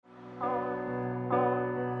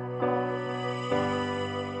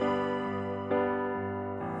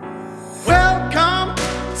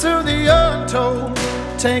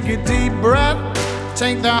take a deep breath,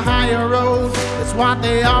 take the higher road. That's what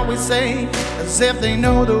they always say, as if they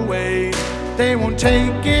know the way. They won't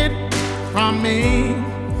take it from me.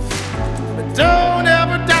 But don't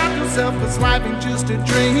ever doubt yourself, 'cause life ain't just a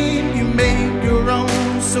dream. You make your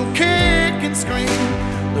own, so kick and scream.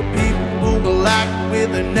 The people will act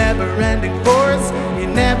with a never-ending force. You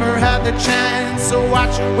never had the chance, so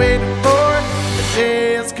what you waiting for? The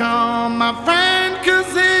day has come, my friend,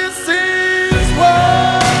 'cause this is war.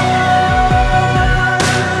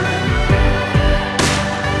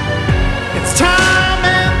 It's time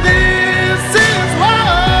and this is war.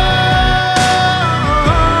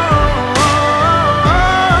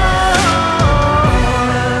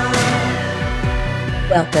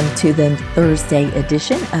 Welcome to the Thursday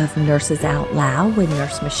edition of Nurses Out Loud with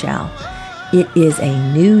Nurse Michele. It is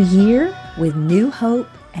a new year with new hope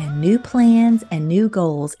and new plans and new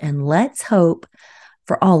goals, and let's hope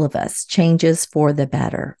for all of us changes for the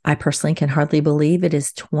better. I personally can hardly believe it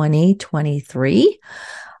is 2023.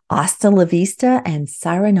 Hasta la vista and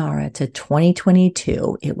sayonara to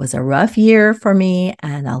 2022. It was a rough year for me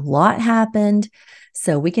and a lot happened.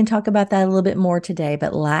 So we can talk about that a little bit more today.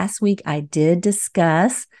 But last week I did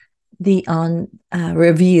discuss the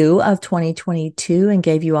review of 2022 and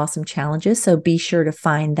gave you all some challenges. So be sure to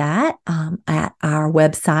find that at our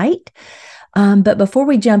website. But before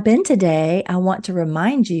we jump in today, I want to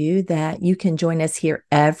remind you that you can join us here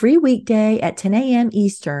every weekday at 10 a.m.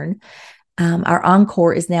 Eastern. Our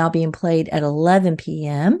encore is now being played at 11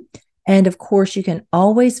 p.m. And of course, you can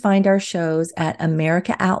always find our shows at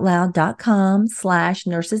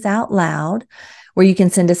americaoutloud.com/nursesoutloud, where you can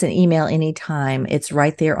send us an email anytime. It's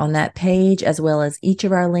right there on that page, as well as each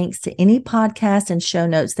of our links to any podcast and show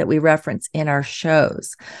notes that we reference in our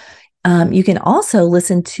shows. You can also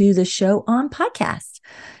listen to the show on podcast.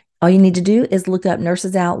 All you need to do is look up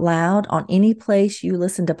Nurses Out Loud on any place you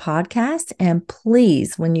listen to podcasts. And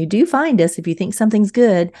please, when you do find us, if you think something's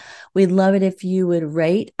good, we'd love it if you would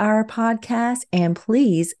rate our podcast and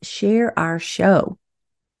please share our show.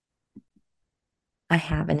 I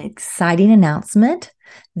have an exciting announcement.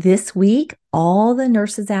 This week, all the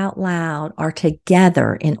Nurses Out Loud are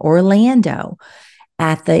together in Orlando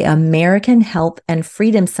at the American Health and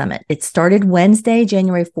Freedom Summit. It started Wednesday,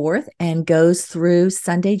 January 4th, and goes through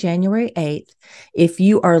Sunday, January 8th. If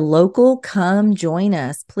you are local, come join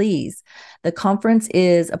us, please. The conference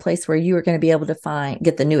is a place where you are going to be able to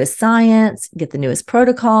get the newest science, get the newest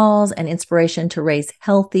protocols, and inspiration to raise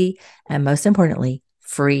healthy and, most importantly,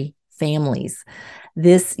 free families.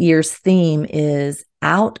 This year's theme is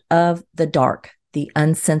Out of the Dark, the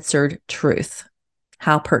Uncensored Truth.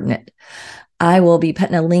 How pertinent. I will be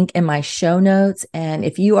putting a link in my show notes. And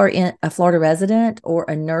if you are a Florida resident or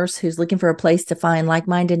a nurse who's looking for a place to find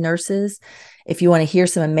like-minded nurses, if you want to hear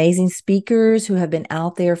some amazing speakers who have been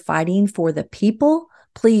out there fighting for the people,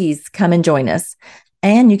 please come and join us.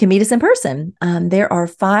 And you can meet us in person. There are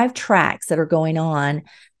 5 tracks that are going on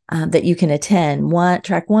that you can attend.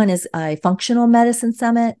 Track 1 is a functional medicine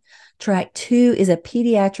summit. Track 2 is a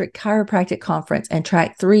pediatric chiropractic conference, and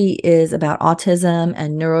track 3 is about autism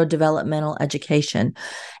and neurodevelopmental education.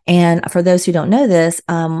 And for those who don't know this,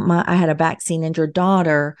 I had a vaccine injured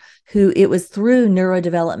daughter who it was through the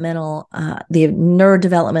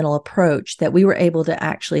neurodevelopmental approach that we were able to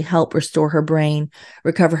actually help restore her brain,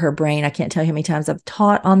 recover her brain. I can't tell you how many times I've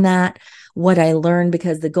taught on that, what I learned,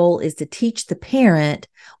 because the goal is to teach the parent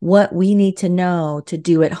what we need to know to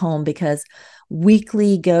do at home, because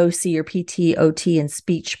weekly go see your PT, OT, and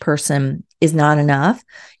speech person is not enough.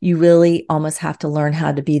 You really almost have to learn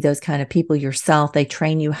how to be those kind of people yourself. They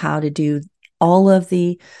train you how to do all of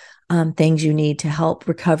the things you need to help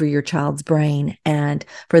recover your child's brain. And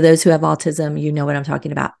for those who have autism, you know what I'm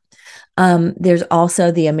talking about. There's also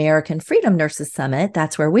the American Freedom Nurses Summit.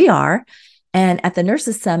 That's where we are. And at the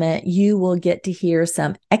Nurses Summit, you will get to hear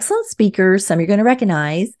some excellent speakers. Some you're going to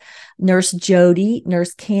recognize. Nurse Jody,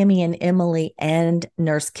 Nurse Cammie and Emily, and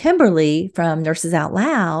Nurse Kimberly from Nurses Out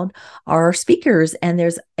Loud are speakers. And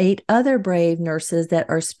there's 8 other brave nurses that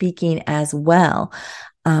are speaking as well.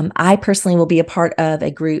 I personally will be a part of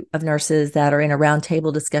a group of nurses that are in a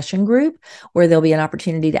roundtable discussion group where there'll be an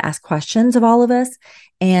opportunity to ask questions of all of us.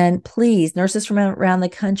 And please, nurses from around the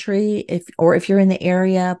country, if you're in the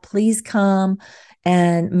area, please come.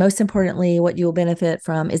 And most importantly, what you will benefit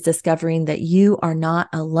from is discovering that you are not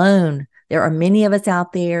alone. There are many of us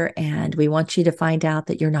out there, and we want you to find out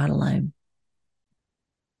that you're not alone.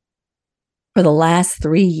 For the last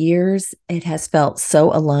 3 years, it has felt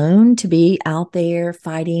so alone to be out there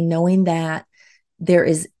fighting, knowing that there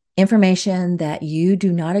is information that you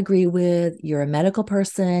do not agree with. You're a medical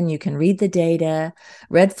person. You can read the data.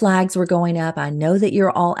 Red flags were going up. I know that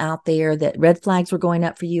you're all out there, that red flags were going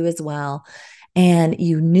up for you as well. And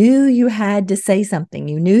you knew you had to say something.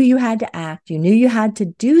 You knew you had to act. You knew you had to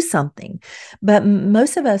do something. But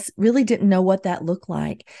most of us really didn't know what that looked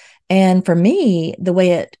like. And for me, the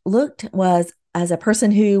way it looked was, as a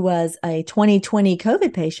person who was a 2020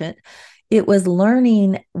 COVID patient, it was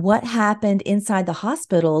learning what happened inside the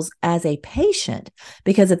hospitals as a patient,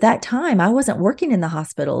 because at that time I wasn't working in the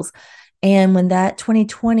hospitals. And when that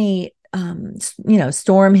 2020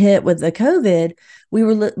 storm hit with the COVID, we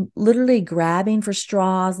were literally grabbing for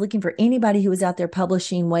straws, looking for anybody who was out there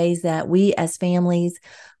publishing ways that we as families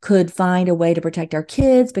could find a way to protect our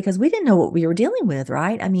kids, because we didn't know what we were dealing with,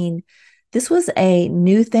 right? I mean, this was a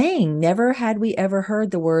new thing. Never had we ever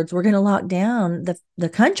heard the words, we're going to lock down the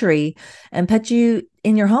country and put you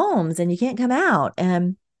in your homes and you can't come out.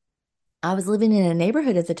 And I was living in a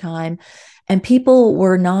neighborhood at the time, and people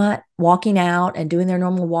were not walking out and doing their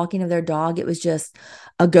normal walking of their dog. It was just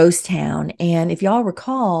a ghost town. And if y'all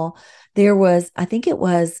recall, there was, I think it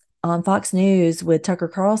was on Fox News with Tucker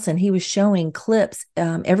Carlson, he was showing clips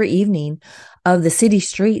every evening of the city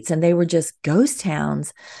streets, and they were just ghost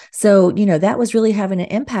towns. So, that was really having an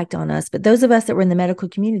impact on us. But those of us that were in the medical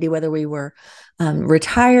community, whether we were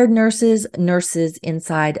retired nurses, nurses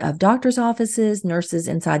inside of doctors' offices, nurses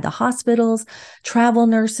inside the hospitals, travel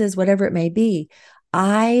nurses, whatever it may be,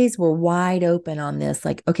 eyes were wide open on this.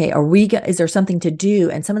 Like, okay, is there something to do?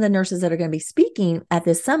 And some of the nurses that are going to be speaking at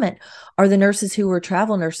this summit are the nurses who were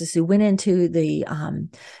travel nurses who went into the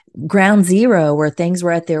ground zero where things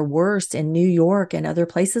were at their worst in New York and other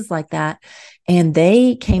places like that. And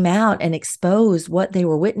they came out and exposed what they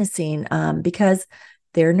were witnessing because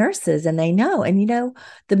they're nurses and they know. And,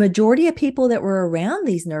 the majority of people that were around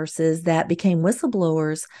these nurses that became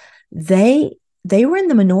whistleblowers, they were in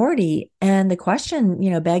the minority. And the question,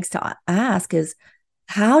 begs to ask is,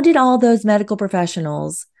 how did all those medical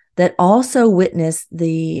professionals that also witnessed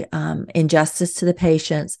the injustice to the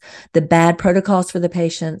patients, the bad protocols for the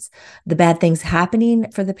patients, the bad things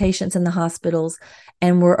happening for the patients in the hospitals,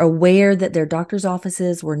 and were aware that their doctors'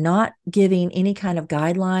 offices were not giving any kind of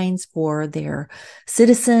guidelines for their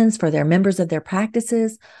citizens, for their members of their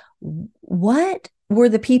practices, what were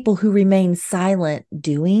the people who remained silent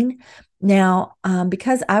doing? Now,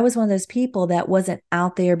 because I was one of those people that wasn't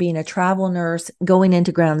out there being a travel nurse going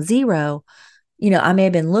into ground zero, I may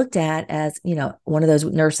have been looked at as, one of those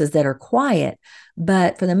nurses that are quiet.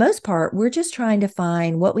 But for the most part, we're just trying to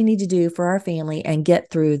find what we need to do for our family and get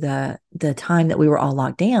through the time that we were all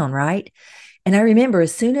locked down, right? And I remember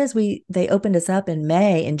as soon as they opened us up in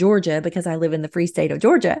May in Georgia, because I live in the free state of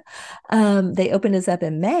Georgia, they opened us up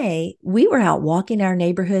in May. We were out walking our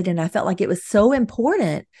neighborhood, and I felt like it was so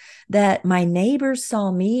important that my neighbors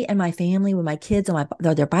saw me and my family with my kids on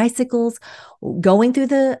their bicycles going through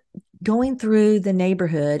the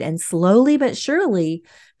neighborhood, and slowly but surely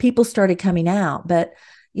people started coming out. But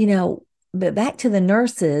back to the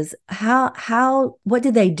nurses, what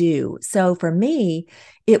did they do? So for me,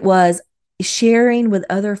 it was sharing with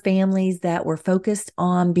other families that were focused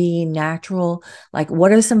on being natural, like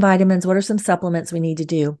what are some vitamins, what are some supplements we need to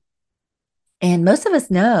do. And most of us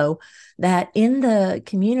know that in the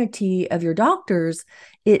community of your doctors,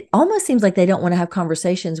 it almost seems like they don't want to have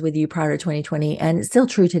conversations with you prior to 2020, and it's still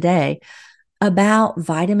true today, about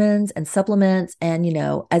vitamins and supplements, and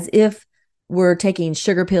as if we're taking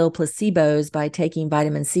sugar pill placebos by taking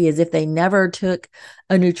vitamin C, as if they never took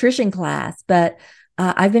a nutrition class. But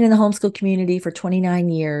I've been in the homeschool community for 29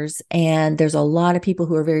 years, and there's a lot of people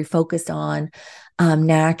who are very focused on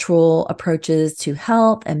natural approaches to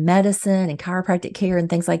health and medicine and chiropractic care and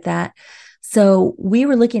things like that. So we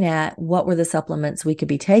were looking at what were the supplements we could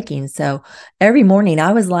be taking. So every morning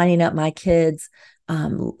I was lining up my kids'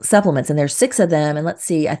 supplements, and there's 6 of them. And let's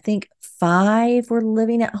see, I think 5 were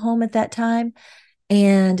living at home at that time.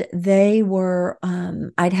 And they were,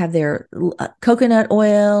 I'd have their coconut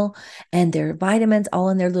oil and their vitamins all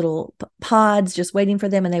in their little pods, just waiting for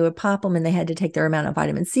them. And they would pop them, and they had to take their amount of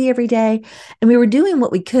vitamin C every day. And we were doing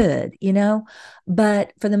what we could,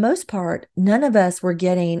 but for the most part, none of us were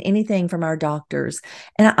getting anything from our doctors.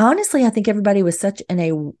 And honestly, I think everybody was such in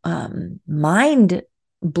a mind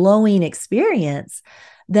blowing experience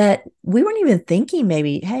that we weren't even thinking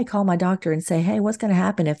maybe, hey, call my doctor and say, hey, what's going to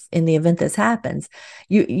happen if in the event this happens?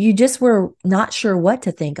 You just were not sure what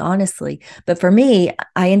to think, honestly. But for me,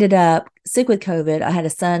 I ended up sick with COVID. I had a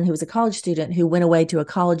son who was a college student who went away to a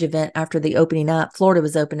college event after the opening up. Florida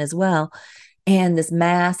was open as well. And this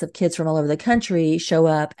mass of kids from all over the country show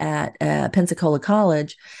up at Pensacola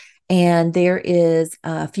College. And there is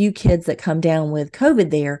a few kids that come down with COVID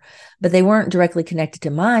there, but they weren't directly connected to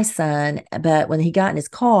my son. But when he got in his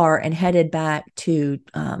car and headed back to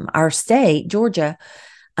our state, Georgia,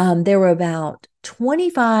 there were about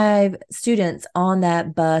 25 students on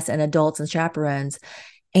that bus, and adults and chaperones.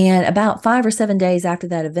 And about 5 or 7 days after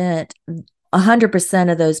that event,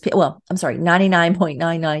 100% of those people, well, I'm sorry,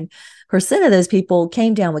 99.99% of those people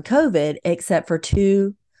came down with COVID, except for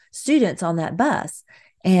 2 students on that bus.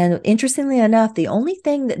 And interestingly enough, the only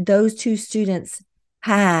thing that those 2 students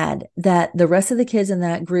had that the rest of the kids in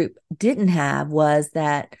that group didn't have was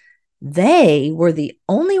that they were the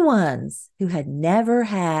only ones who had never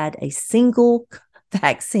had a single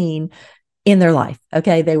vaccine in their life.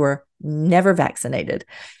 Okay. They were never vaccinated.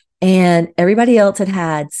 And everybody else had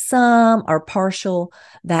had some or partial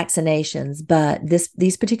vaccinations, but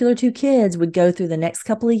these particular 2 kids would go through the next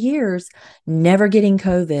couple of years never getting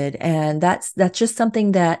COVID. And that's just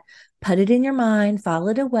something that, put it in your mind, file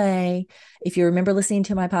it away. If you remember listening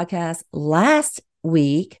to my podcast last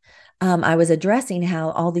week, I was addressing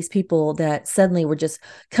how all these people that suddenly were just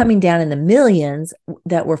coming down in the millions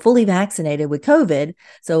that were fully vaccinated with COVID.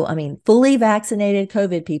 So, I mean, fully vaccinated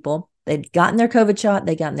COVID people. They'd gotten their COVID shot,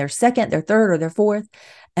 they'd gotten their second, their third, or their fourth.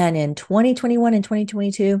 And in 2021 and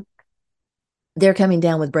 2022, they're coming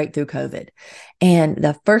down with breakthrough COVID. And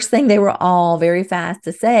the first thing they were all very fast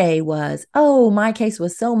to say was, oh, my case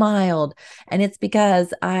was so mild, and it's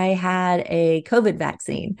because I had a COVID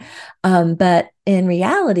vaccine. But in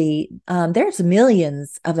reality, there's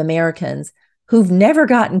millions of Americans who've never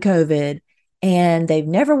gotten COVID, and they've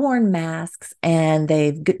never worn masks, and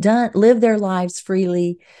they've lived their lives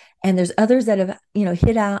freely. And there's others that have,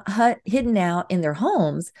 hidden out in their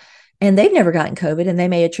homes, and they've never gotten COVID, and they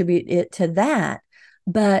may attribute it to that.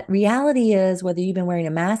 But reality is, whether you've been wearing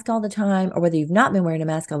a mask all the time or whether you've not been wearing a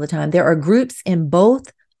mask all the time, there are groups in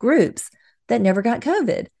both groups that never got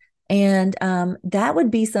COVID. And that would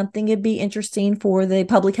be something it'd be interesting for the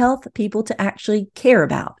public health people to actually care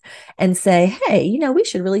about and say, hey, we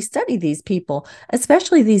should really study these people,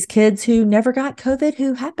 especially these kids who never got COVID,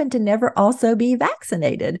 who happen to never also be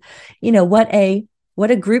vaccinated. What a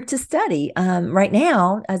group to study. Right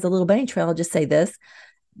now, as a little bunny trail, I'll just say this.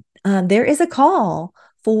 There is a call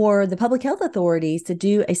for the public health authorities to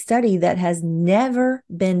do a study that has never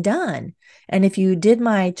been done. And if you did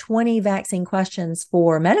my 20 vaccine questions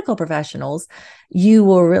for medical professionals, you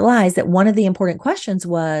will realize that one of the important questions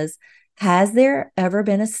was, has there ever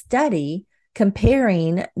been a study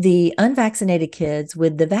comparing the unvaccinated kids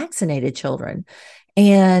with the vaccinated children?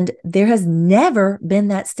 And there has never been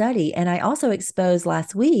that study. And I also exposed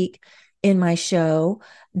last week in my show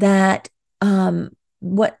that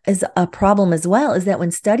what is a problem as well is that when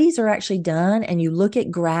studies are actually done and you look at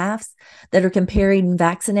graphs that are comparing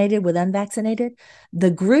vaccinated with unvaccinated, the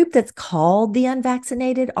group that's called the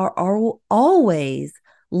unvaccinated are always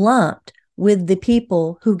lumped with the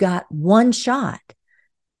people who got one shot.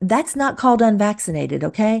 That's not called unvaccinated,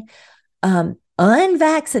 okay?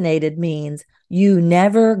 Unvaccinated means you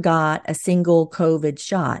never got a single COVID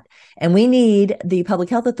shot. And we need the public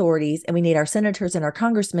health authorities, and we need our senators and our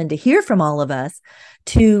congressmen to hear from all of us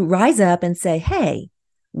to rise up and say, hey,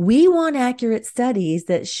 we want accurate studies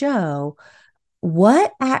that show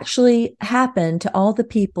what actually happened to all the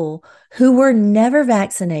people who were never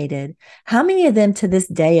vaccinated. How many of them to this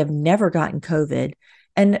day have never gotten COVID?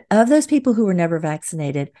 And of those people who were never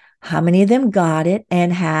vaccinated, how many of them got it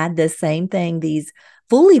and had the same thing these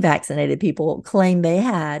fully vaccinated people claim they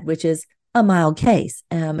had, which is a mild case?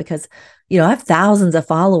 Because, I have thousands of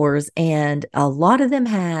followers, and a lot of them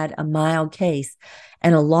had a mild case.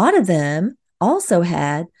 And a lot of them also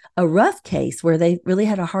had a rough case where they really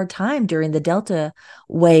had a hard time during the Delta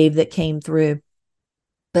wave that came through.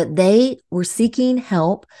 But they were seeking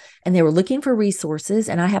help, and they were looking for resources.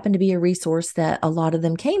 And I happened to be a resource that a lot of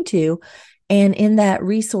them came to. And in that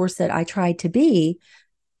resource that I tried to be,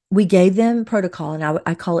 we gave them protocol, and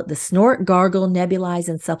I call it the snort, gargle, nebulize,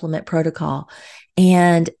 and supplement protocol.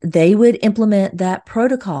 And they would implement that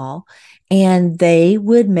protocol, and they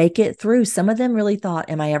would make it through. Some of them really thought,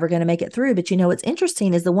 am I ever going to make it through? But what's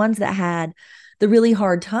interesting is the ones that had the really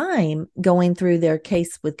hard time going through their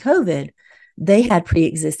case with COVID, they had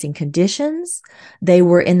pre-existing conditions. They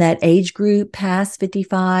were in that age group past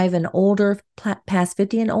 55 and older, past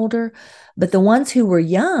 50 and older. But the ones who were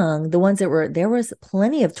young, the ones that were, there was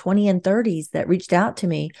plenty of 20 and 30s that reached out to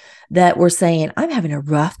me that were saying, I'm having a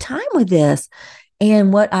rough time with this.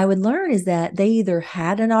 And what I would learn is that they either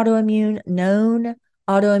had an known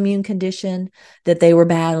autoimmune condition that they were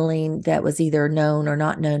battling that was either known or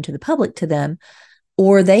not known to the public to them,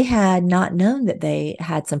 or they had not known that they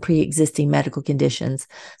had some pre-existing medical conditions.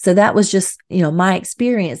 So that was just, my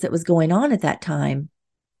experience that was going on at that time.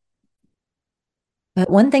 But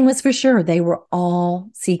one thing was for sure, they were all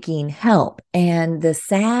seeking help. And the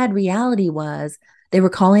sad reality was they were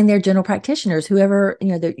calling their general practitioners, whoever,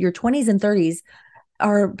 your 20s and 30s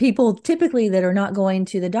are people typically that are not going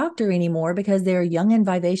to the doctor anymore because they're young and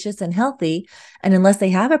vivacious and healthy. And unless they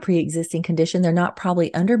have a pre-existing condition, they're not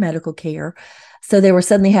probably under medical care. So they were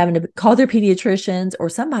suddenly having to call their pediatricians or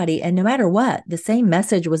somebody. And no matter what, the same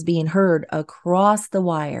message was being heard across the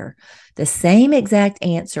wire, the same exact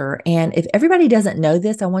answer. And if everybody doesn't know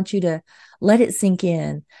this, I want you to let it sink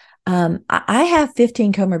in. I have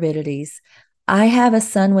 15 comorbidities. I have a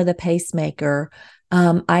son with a pacemaker.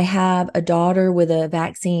 I have a daughter with a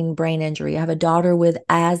vaccine brain injury. I have a daughter with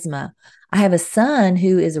asthma. I have a son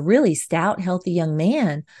who is a really stout, healthy young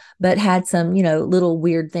man, but had some, little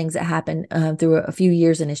weird things that happened through a few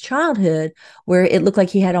years in his childhood where it looked like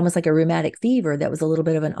he had almost like a rheumatic fever. That was a little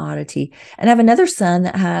bit of an oddity. And I have another son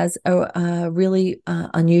that has a really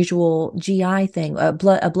unusual GI thing, a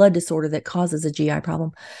blood disorder that causes a GI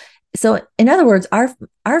problem. So in other words,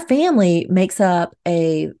 our family makes up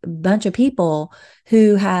a bunch of people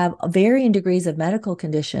who have varying degrees of medical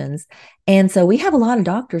conditions. And so we have a lot of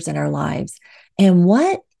doctors in our lives. And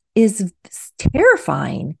what is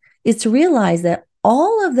terrifying is to realize that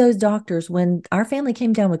all of those doctors, when our family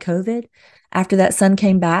came down with COVID, after that son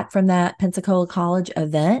came back from that Pensacola College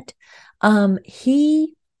event,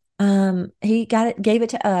 he gave it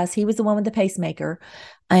to us. He was the one with the pacemaker.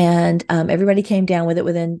 And everybody came down with it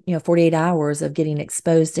within 48 hours of getting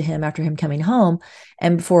exposed to him after him coming home.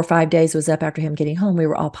 And before 5 days was up after him getting home, we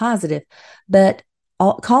were all positive. But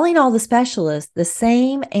calling all the specialists, the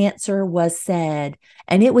same answer was said,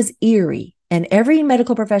 and it was eerie. And every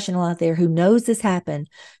medical professional out there who knows this happened,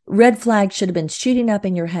 red flags should have been shooting up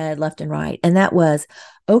in your head left and right. And that was,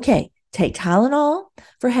 okay, take Tylenol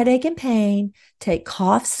for headache and pain, take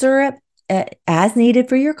cough syrup as needed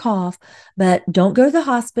for your cough, but don't go to the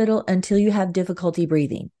hospital until you have difficulty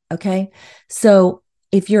breathing. Okay. So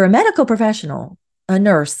if you're a medical professional, a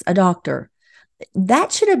nurse, a doctor,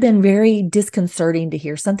 that should have been very disconcerting to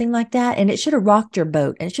hear something like that. And it should have rocked your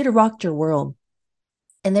boat and it should have rocked your world.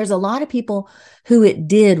 And there's a lot of people who it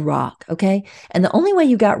did rock. Okay. And the only way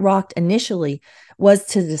you got rocked initially was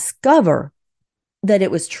to discover that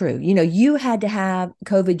it was true. You had to have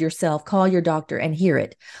COVID yourself, call your doctor and hear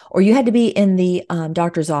it, or you had to be in the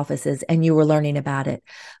doctor's offices and you were learning about it.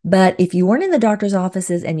 But if you weren't in the doctor's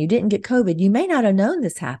offices and you didn't get COVID, you may not have known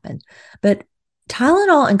this happened. But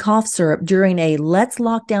Tylenol and cough syrup during a let's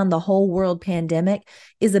lock down the whole world pandemic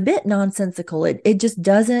is a bit nonsensical. It just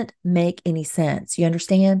doesn't make any sense. You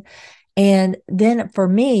understand? And then for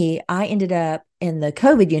me, I ended up in the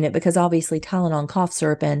COVID unit because obviously Tylenol and cough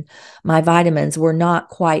syrup and my vitamins were not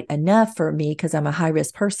quite enough for me because I'm a high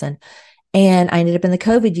risk person. And I ended up in the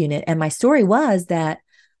COVID unit. And my story was that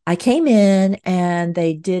I came in and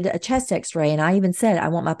they did a chest x-ray. And I even said, I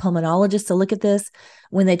want my pulmonologist to look at this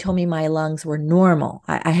when they told me my lungs were normal.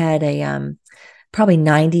 I had a probably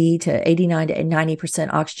 90 to 89 to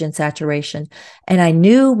 90% oxygen saturation. And I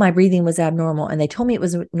knew my breathing was abnormal. And they told me it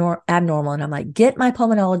was abnormal. And I'm like, get my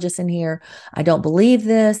pulmonologist in here. I don't believe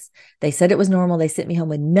this. They said it was normal. They sent me home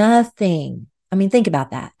with nothing. I mean, think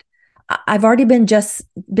about that. I've already been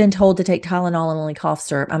told to take Tylenol and only cough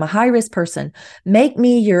syrup. I'm a high risk person. Make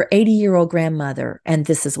me your 80-year-old grandmother, and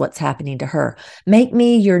this is what's happening to her. Make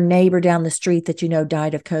me your neighbor down the street that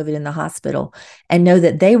died of COVID in the hospital, and know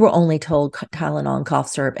that they were only told Tylenol and cough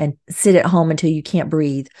syrup, and sit at home until you can't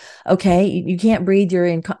breathe. Okay, you can't breathe. You're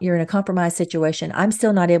in a compromised situation. I'm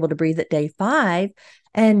still not able to breathe at day 5,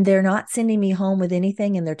 and they're not sending me home with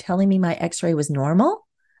anything, and they're telling me my X-ray was normal.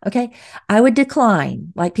 Okay, I would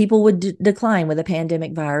decline like people would decline with a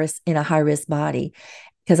pandemic virus in a high-risk body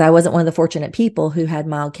because I wasn't one of the fortunate people who had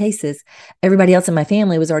mild cases. Everybody else in my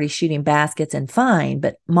family was already shooting baskets and fine,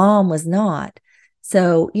 but mom was not.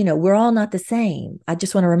 So, we're all not the same. I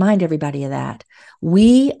just want to remind everybody of that.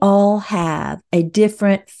 We all have a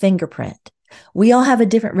different fingerprint. We all have a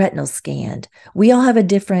different retinal scan. We all have a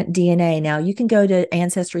different DNA. Now, you can go to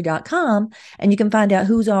ancestry.com and you can find out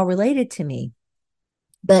who's all related to me.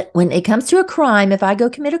 But when it comes to a crime, if I go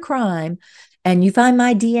commit a crime and you find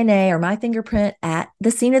my DNA or my fingerprint at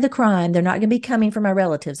the scene of the crime, they're not going to be coming from my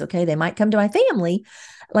relatives, okay? They might come to my family,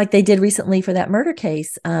 like they did recently for that murder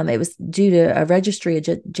case. It was due to a registry,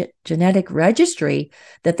 a genetic registry,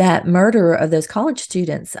 that murder of those college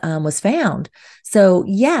students was found. So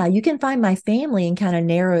yeah, you can find my family and kind of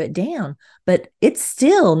narrow it down, but it's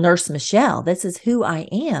still Nurse Michele. This is who I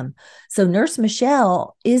am. So Nurse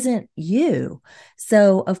Michele isn't you.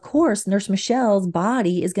 So of course, Nurse Michele's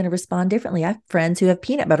body is going to respond differently. I have friends who have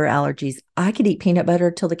peanut butter allergies. I could eat peanut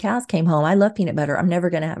butter till the cows came home. I love peanut butter. I'm never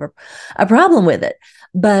going to have a problem with it,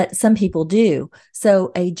 but some people do.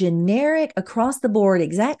 So a generic across the board,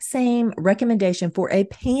 exact same recommendation for a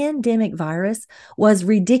pandemic virus was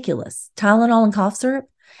ridiculous. Tylenol and cough syrup.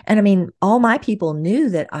 And I mean, all my people knew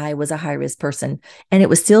that I was a high risk person, and it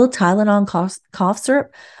was still Tylenol and cough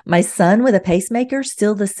syrup. My son with a pacemaker,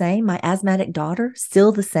 still the same. My asthmatic daughter,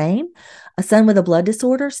 still the same. A son with a blood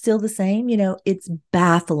disorder, still the same. It's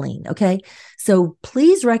baffling. Okay. So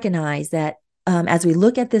please recognize that as we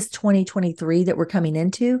look at this 2023 that we're coming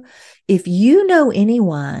into, if you know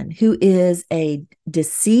anyone who is a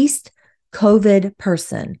deceased COVID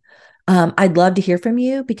person, I'd love to hear from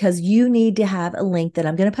you, because you need to have a link that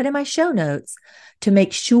I'm going to put in my show notes to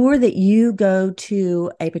make sure that you go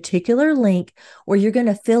to a particular link where you're going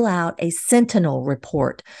to fill out a sentinel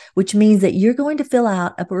report, which means that you're going to fill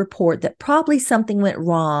out a report that probably something went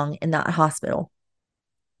wrong in that hospital,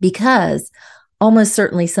 because almost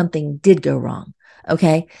certainly something did go wrong.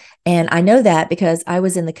 Okay. And I know that because I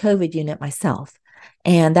was in the COVID unit myself.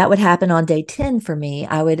 And that would happen on day 10 for me.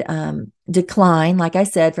 I would decline, like I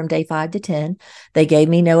said, from day 5 to 10. They gave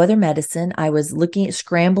me no other medicine. I was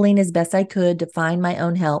scrambling as best I could to find my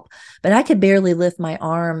own help, but I could barely lift my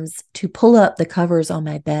arms to pull up the covers on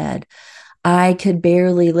my bed. I could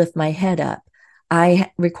barely lift my head up.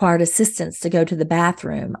 I required assistance to go to the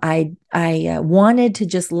bathroom. I wanted to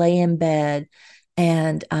just lay in bed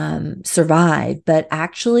and survive. But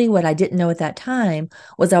actually, what I didn't know at that time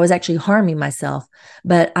was I was actually harming myself.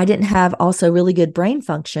 But I didn't have also really good brain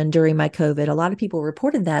function during my COVID. A lot of people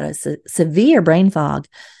reported that as severe brain fog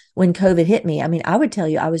when COVID hit me. I mean, I would tell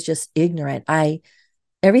you I was just ignorant.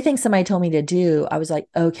 Everything somebody told me to do, I was like,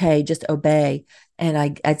 okay, just obey. And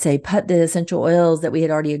I'd say, put the essential oils that we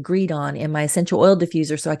had already agreed on in my essential oil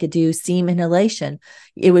diffuser so I could do steam inhalation.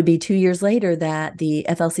 It would be 2 years later that the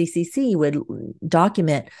FLCCC would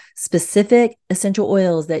document specific essential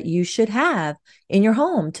oils that you should have in your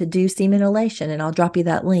home to do steam inhalation. And I'll drop you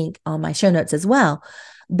that link on my show notes as well.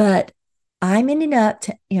 But I'm ending up,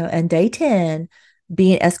 on day 10,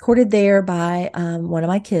 being escorted there by one of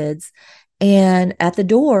my kids. And at the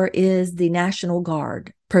door is the National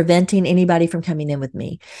Guard preventing anybody from coming in with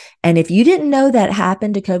me. And if you didn't know that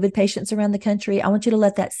happened to COVID patients around the country, I want you to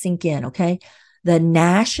let that sink in, okay? The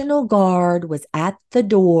National Guard was at the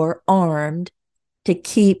door armed to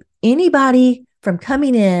keep anybody from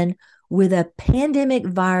coming in with a pandemic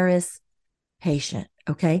virus patient,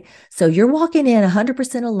 okay? So you're walking in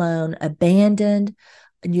 100% alone, abandoned,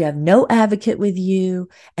 and you have no advocate with you,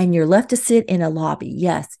 and you're left to sit in a lobby.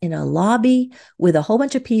 Yes, in a lobby with a whole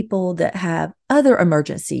bunch of people that have other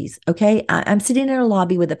emergencies. Okay. I'm sitting in a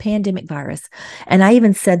lobby with a pandemic virus. And I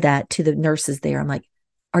even said that to the nurses there. I'm like,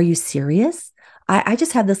 are you serious? I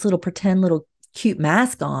just have this little pretend little cute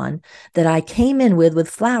mask on that I came in with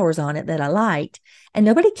flowers on it that I liked. And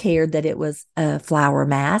nobody cared that it was a flower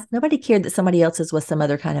mask. Nobody cared that somebody else's was some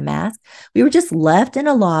other kind of mask. We were just left in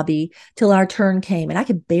a lobby till our turn came, and I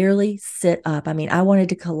could barely sit up. I mean, I wanted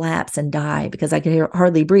to collapse and die because I could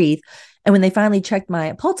hardly breathe. And when they finally checked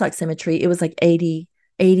my pulse oximetry, it was like 80,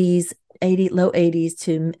 low 80s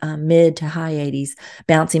to mid to high 80s,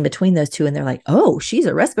 bouncing between those two. And they're like, oh, she's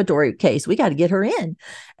a respiratory case. We got to get her in.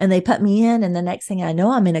 And they put me in. And the next thing I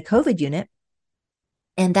know, I'm in a COVID unit.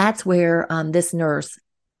 And that's where this nurse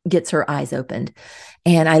gets her eyes opened.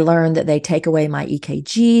 And I learned that they take away my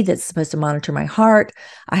EKG that's supposed to monitor my heart.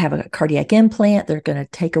 I have a cardiac implant. They're going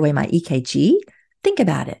to take away my EKG. Think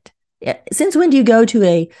about it. Since when do you go to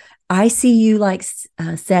a ICU-like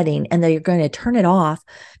setting and they're going to turn it off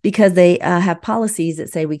because they have policies that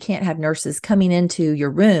say we can't have nurses coming into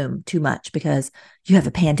your room too much because you have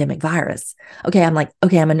a pandemic virus? Okay, I'm like,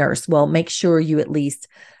 okay, I'm a nurse. Well, make sure you at least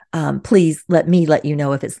please let you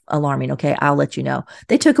know if it's alarming. Okay, I'll let you know.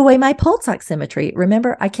 They took away my pulse oximetry.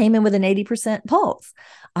 Remember, I came in with an 80% pulse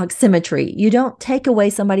oximetry. You don't take away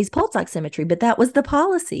somebody's pulse oximetry, but that was the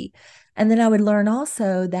policy. And then I would learn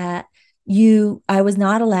also that I was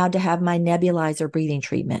not allowed to have my nebulizer breathing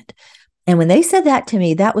treatment. And when they said that to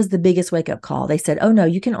me, that was the biggest wake up call. They said, oh no,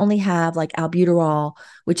 you can only have like albuterol,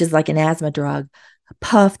 which is like an asthma drug,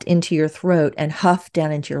 puffed into your throat and huffed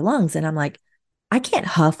down into your lungs. And I'm like, I can't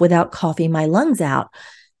huff without coughing my lungs out.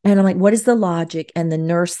 And I'm like, what is the logic? And the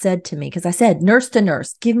nurse said to me, because I said, nurse to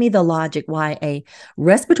nurse, give me the logic why a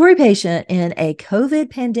respiratory patient in a COVID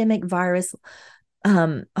pandemic virus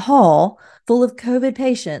hall full of COVID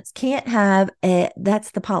patients can't have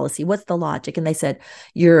that's the policy. What's the logic? And they said,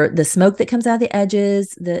 the smoke that comes out of the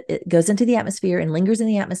edges, it goes into the atmosphere and lingers in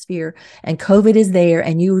the atmosphere, and COVID is there,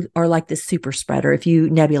 and you are like this super spreader if you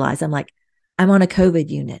nebulize. I'm like, I'm on a COVID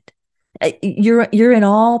unit. You're in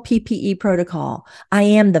all PPE protocol. I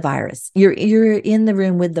am the virus. You're in the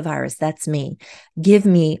room with the virus. That's me. Give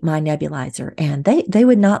me my nebulizer. And they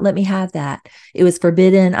would not let me have that. It was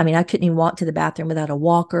forbidden. I mean, I couldn't even walk to the bathroom without a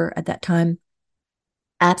walker at that time.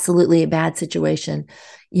 Absolutely a bad situation.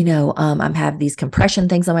 I have these compression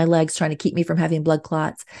things on my legs trying to keep me from having blood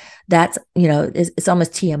clots. That's, it's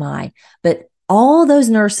almost TMI. But all those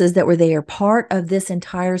nurses that were there, part of this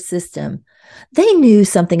entire system, they knew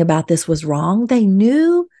something about this was wrong. They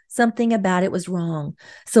knew something about it was wrong.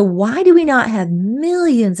 So why do we not have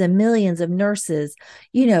millions and millions of nurses,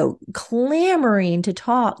 clamoring to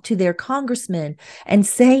talk to their congressmen and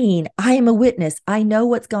saying, I am a witness. I know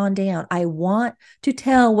what's gone down. I want to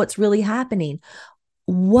tell what's really happening.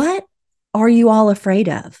 What are you all afraid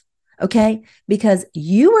of? Okay, because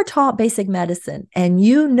you were taught basic medicine and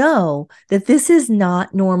you know that this is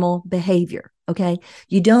not normal behavior. Okay,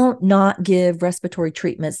 you don't not give respiratory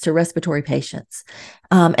treatments to respiratory patients.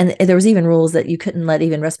 And there was even rules that you couldn't let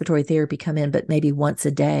even respiratory therapy come in, but maybe once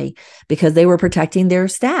a day, because they were protecting their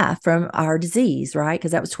staff from our disease, right?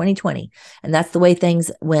 Because that was 2020. And that's the way things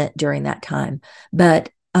went during that time.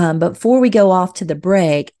 But before we go off to the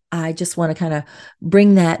break, I just want to kind of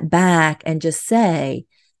bring that back and just say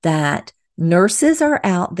that nurses are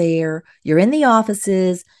out there. You're in the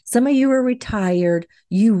offices. Some of you are retired.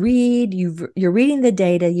 You're reading the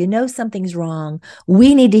data. You know something's wrong.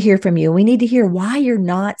 We need to hear from you. We need to hear why you're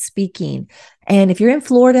not speaking. And if you're in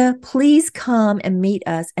Florida, please come and meet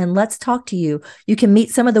us and let's talk to you. You can meet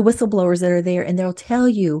some of the whistleblowers that are there, and they'll tell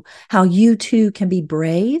you how you too can be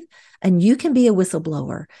brave. And you can be a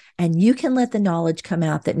whistleblower, and you can let the knowledge come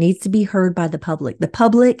out that needs to be heard by the public. The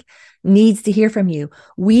public needs to hear from you.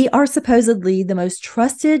 We are supposedly the most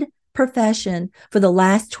trusted profession for the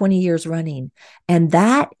last 20 years running. And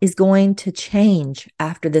that is going to change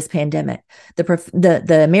after this pandemic.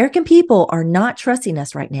 The American people are not trusting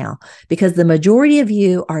us right now because the majority of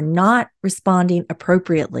you are not responding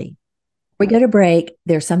appropriately. We go to break.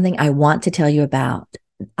 There's something I want to tell you about.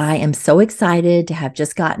 I am so excited to have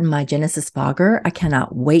just gotten my Genesis fogger. I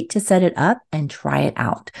cannot wait to set it up and try it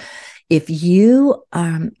out. If you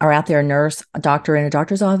are out there, a nurse, a doctor in a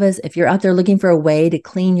doctor's office, if you're out there looking for a way to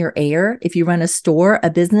clean your air, if you run a store,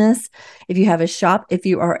 a business, if you have a shop, if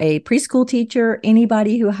you are a preschool teacher,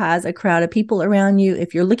 anybody who has a crowd of people around you,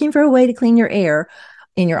 if you're looking for a way to clean your air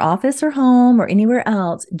in your office or home or anywhere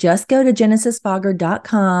else, just go to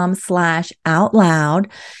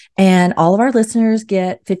genesisfogger.com/outloud. And all of our listeners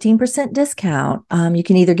get 15% discount. You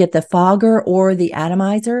can either get the fogger or the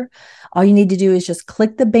atomizer. All you need to do is just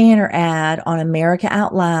click the banner ad on America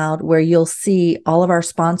Out Loud, where you'll see all of our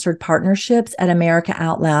sponsored partnerships at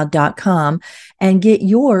americaoutloud.com, and get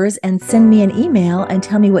yours and send me an email and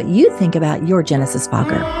tell me what you think about your Genesis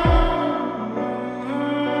fogger.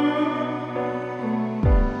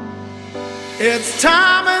 It's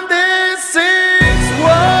time and this is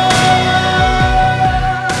what.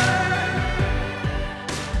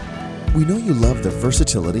 We know you love the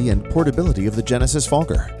versatility and portability of the Genesis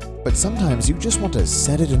fogger, but sometimes you just want to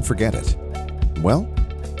set it and forget it. Well,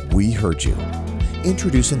 we heard you.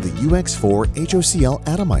 Introducing the UX4 HOCL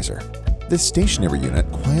Atomizer. This stationary unit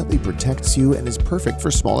quietly protects you and is perfect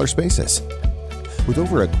for smaller spaces. With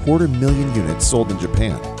over 250,000 units sold in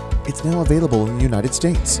Japan, it's now available in the United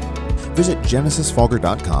States. Visit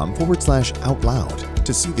genesisfogger.com/outloud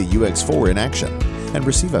to see the UX4 in action and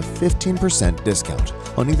receive a 15% discount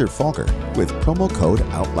on either fogger with promo code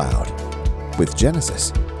OUTLOUD. With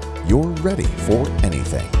Genesis, you're ready for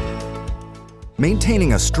anything.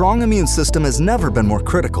 Maintaining a strong immune system has never been more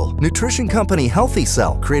critical. Nutrition company Healthy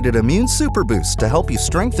Cell created Immune Super Boost to help you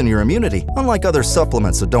strengthen your immunity. Unlike other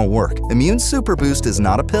supplements that don't work, Immune Super Boost is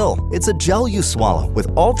not a pill. It's a gel you swallow with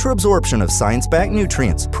ultra absorption of science-backed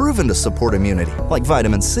nutrients proven to support immunity, like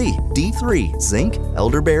vitamin C, D3, zinc,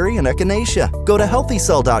 elderberry, and echinacea. Go to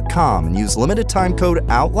healthycell.com and use limited time code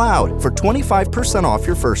OUTLOUD for 25% off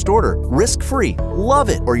your first order. Risk-free. Love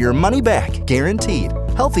it or your money back. Guaranteed.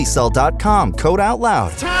 healthycell.com code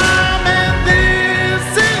OUTLOUD.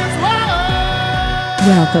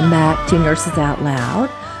 Welcome back to Nurses Out Loud.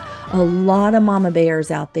 a lot of mama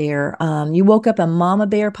bears out there. You woke up a mama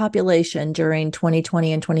bear population during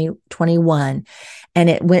 2020 and 2021, and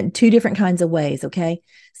it went two different kinds of ways. Okay.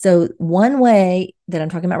 So one way that I'm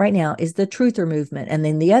talking about right now is the truther movement. And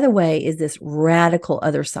then the other way is this radical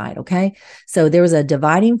other side. Okay. So there was a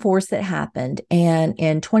dividing force that happened. And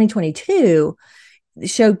in 2022,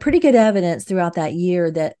 showed pretty good evidence throughout that year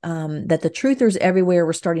that that the truthers everywhere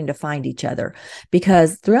were starting to find each other,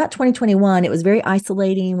 because throughout 2021 it was very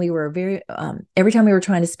isolating. We were very every time we were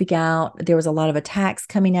trying to speak out, there was a lot of attacks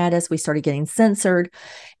coming at us. We started getting censored,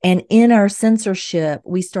 and in our censorship,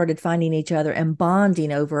 we started finding each other and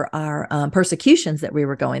bonding over our persecutions that we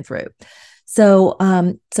were going through. So,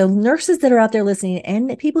 so nurses that are out there listening,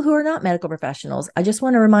 and people who are not medical professionals, I just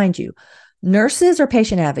want to remind you, nurses are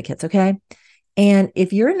patient advocates. Okay. And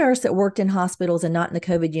if you're a nurse that worked in hospitals and not in the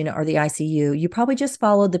COVID unit or the ICU, you probably just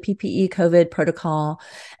followed the PPE COVID protocol,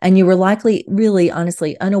 and you were likely, really,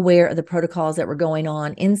 honestly, unaware of the protocols that were going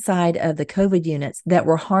on inside of the COVID units that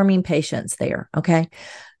were harming patients there. Okay.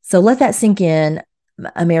 So let that sink in,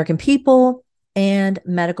 American people and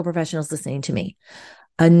medical professionals listening to me.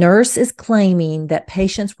 A nurse is claiming that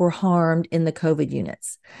patients were harmed in the COVID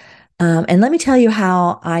units. And let me tell you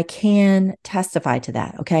how I can testify to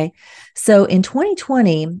that. Okay. So in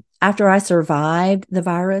 2020, after I survived the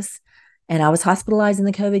virus and I was hospitalized in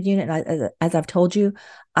the COVID unit, and as I've told you,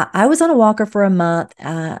 I was on a walker for a month.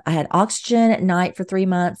 I had oxygen at night for 3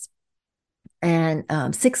 months, and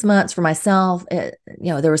 6 months for myself. There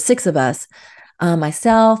were 6 of us.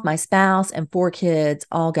 Myself, my spouse, and 4 kids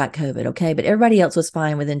all got COVID. Okay. But everybody else was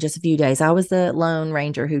fine within just a few days. I was the lone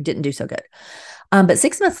ranger who didn't do so good. But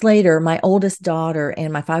 6 months later, my oldest daughter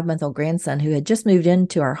and my 5-month-old grandson, who had just moved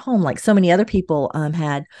into our home, like so many other people,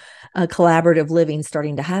 had a collaborative living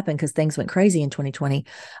starting to happen because things went crazy in 2020.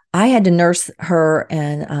 I had to nurse her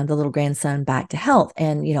and the little grandson back to health.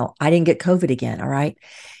 And, I didn't get COVID again. All right.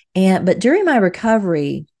 But during my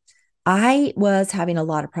recovery, I was having a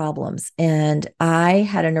lot of problems, and I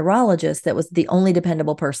had a neurologist that was the only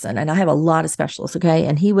dependable person. And I have a lot of specialists. Okay.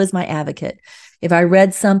 And he was my advocate. If I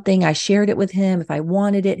read something, I shared it with him. If I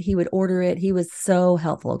wanted it, he would order it. He was so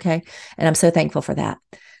helpful. Okay. And I'm so thankful for that.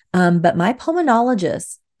 But my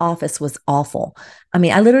pulmonologist office was awful. I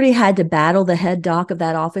mean, I literally had to battle the head doc of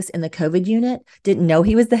that office in the COVID unit. Didn't know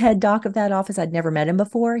he was the head doc of that office. I'd never met him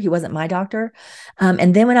before. He wasn't my doctor.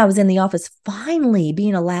 And then when I was in the office, finally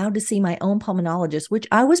being allowed to see my own pulmonologist, which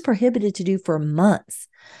I was prohibited to do for months.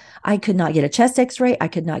 I could not get a chest x-ray. I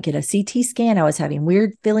could not get a CT scan. I was having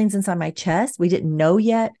weird feelings inside my chest. We didn't know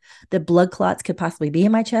yet that blood clots could possibly be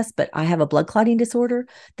in my chest, but I have a blood clotting disorder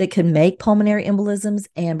that can make pulmonary embolisms.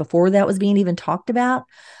 And before that was being even talked about,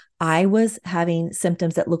 I was having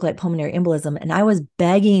symptoms that looked like pulmonary embolism, and I was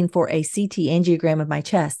begging for a CT angiogram of my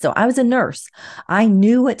chest. So I was a nurse. I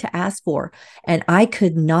knew what to ask for, and I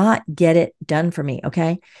could not get it done for me.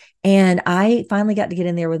 Okay. And I finally got to get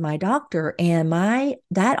in there with my doctor, and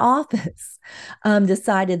that office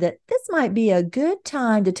decided that this might be a good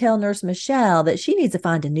time to tell Nurse Michele that she needs to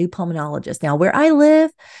find a new pulmonologist. Now, where I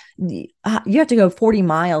live, you have to go 40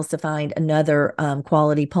 miles to find another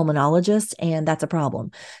quality pulmonologist, and that's a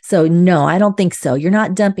problem. So no, I don't think so. You're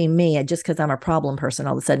not dumping me just because I'm a problem person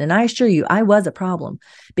all of a sudden. And I assure you, I was a problem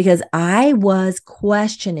because I was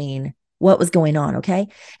questioning what was going on. Okay.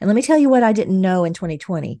 And let me tell you what I didn't know in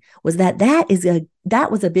 2020 was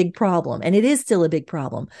that was a big problem. And it is still a big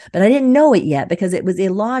problem, but I didn't know it yet because it was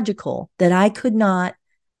illogical that I could not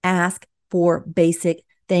ask for basic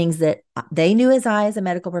things that they knew as a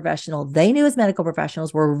medical professional, they knew as medical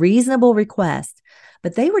professionals were reasonable requests,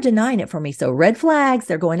 but they were denying it for me. So red flags,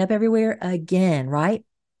 they're going up everywhere again, right?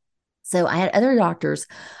 So I had other doctors.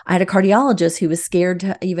 I had a cardiologist who was scared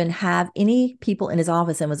to even have any people in his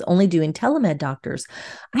office and was only doing telemed doctors.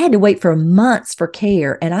 I had to wait for months for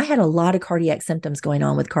care, and I had a lot of cardiac symptoms going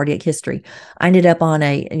on with cardiac history. I ended up on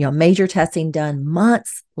a major testing done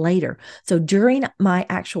months later. So during my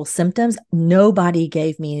actual symptoms, nobody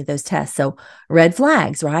gave me any of those tests. So red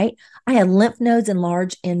flags, right? I had lymph nodes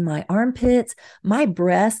enlarged in my armpits. My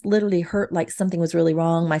breast literally hurt like something was really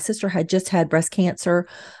wrong. My sister had just had breast cancer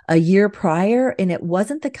a year prior, and it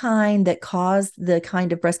wasn't the kind that caused the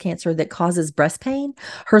kind of breast cancer that causes breast pain.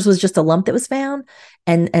 Hers was just a lump that was found,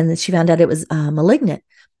 and she found out it was malignant.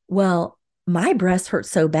 Well, my breast hurt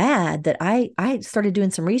so bad that I started doing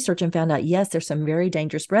some research and found out, yes, there's some very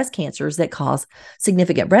dangerous breast cancers that cause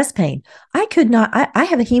significant breast pain. I could not, I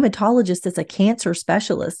have a hematologist that's a cancer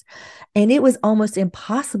specialist, and it was almost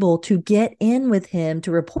impossible to get in with him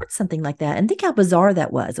to report something like that. And think how bizarre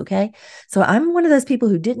that was. Okay. So I'm one of those people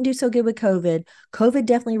who didn't do so good with COVID. COVID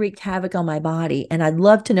definitely wreaked havoc on my body. And I'd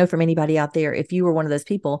love to know from anybody out there, if you were one of those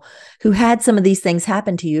people who had some of these things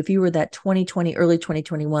happen to you, if you were that 2020, early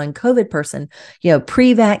 2021 COVID person,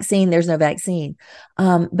 pre-vaccine, there's no vaccine.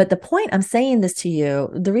 But the point I'm saying this to you,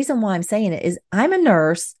 the reason why I'm saying it is I'm a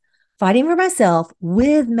nurse fighting for myself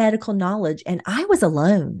with medical knowledge, and I was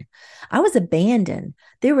alone. I was abandoned.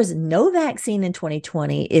 There was no vaccine in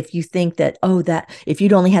 2020. If you think that, that if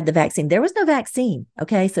you'd only had the vaccine, there was no vaccine.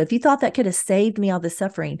 Okay. So if you thought that could have saved me all this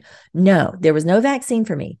suffering, no, there was no vaccine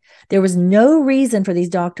for me. There was no reason for these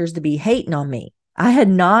doctors to be hating on me. I had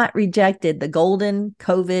not rejected the golden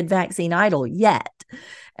COVID vaccine idol yet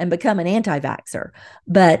and become an anti-vaxxer,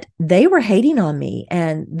 but they were hating on me.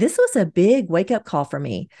 And this was a big wake-up call for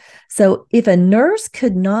me. So if a nurse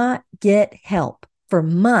could not get help for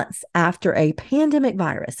months after a pandemic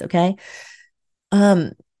virus, okay,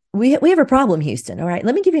 we have a problem, Houston. All right.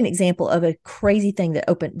 Let me give you an example of a crazy thing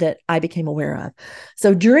that I became aware of.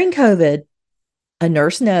 So during COVID, a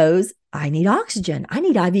nurse knows I need oxygen. I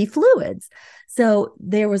need IV fluids. So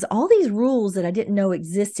there was all these rules that I didn't know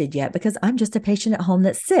existed yet, because I'm just a patient at home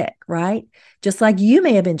that's sick, right? Just like you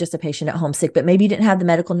may have been just a patient at home sick, but maybe you didn't have the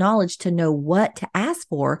medical knowledge to know what to ask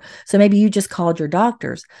for. So maybe you just called your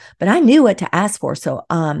doctors, but I knew what to ask for. So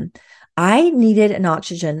I needed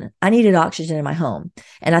oxygen in my home,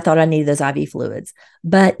 and I thought I needed those IV fluids,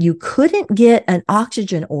 but you couldn't get an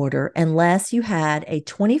oxygen order unless you had a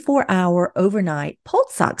 24-hour overnight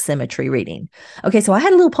pulse oximetry reading. Okay. So I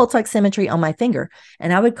had a little pulse oximetry on my finger,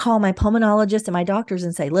 and I would call my pulmonologist and my doctors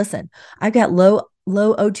and say, listen, I've got low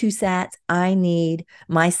O2 sats. I need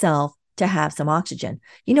myself to have some oxygen.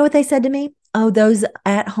 You know what they said to me? Oh, those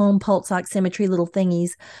at-home pulse oximetry little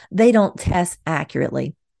thingies, they don't test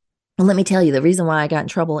accurately. Well, let me tell you, the reason why I got in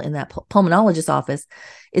trouble in that pulmonologist office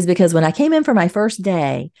is because when I came in for my first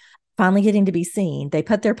day, finally getting to be seen, they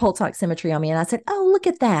put their pulse oximetry on me, and I said, oh, look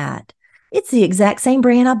at that. It's the exact same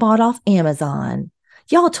brand I bought off Amazon.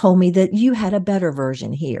 Y'all told me that you had a better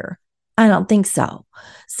version here. I don't think so.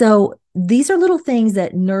 So these are little things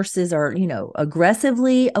that nurses are,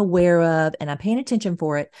 aggressively aware of, and I'm paying attention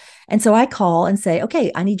for it. And so I call and say,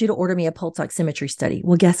 okay, I need you to order me a pulse oximetry study.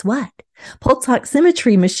 Well, guess what? Pulse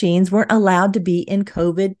oximetry machines weren't allowed to be in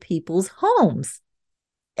COVID people's homes.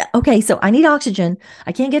 Okay, so I need oxygen.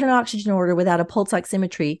 I can't get an oxygen order without a pulse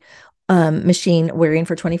oximetry machine wearing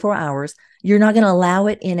for 24 hours. You're not going to allow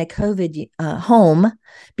it in a COVID home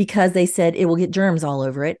because they said it will get germs all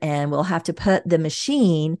over it, and we'll have to put the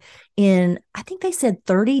machine in, I think they said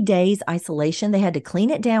 30 days isolation. They had to clean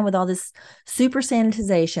it down with all this super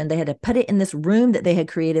sanitization. They had to put it in this room that they had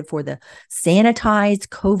created for the sanitized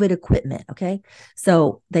COVID equipment. Okay.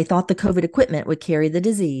 So they thought the COVID equipment would carry the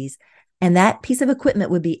disease, and that piece of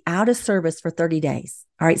equipment would be out of service for 30 days.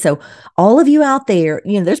 All right. So all of you out there,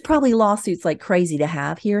 there's probably lawsuits like crazy to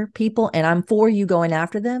have here, people, and I'm for you going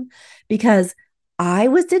after them, because I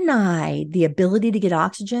was denied the ability to get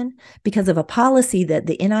oxygen because of a policy that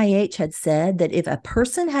the NIH had said that if a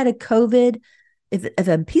person had a COVID, if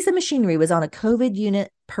a piece of machinery was on a COVID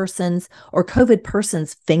unit person's or COVID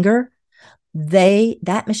person's finger,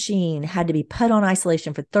 that machine had to be put on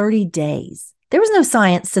isolation for 30 days. There was no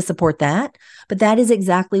science to support that, but that is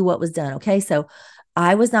exactly what was done. Okay. So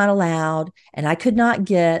I was not allowed, and I could not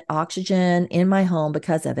get oxygen in my home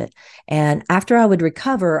because of it. And after I would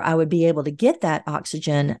recover, I would be able to get that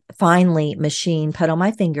oxygen finally machine put on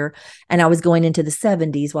my finger. And I was going into the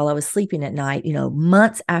 70s while I was sleeping at night,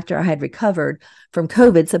 months after I had recovered from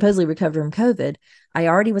COVID, supposedly recovered from COVID. I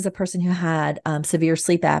already was a person who had severe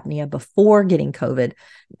sleep apnea before getting COVID.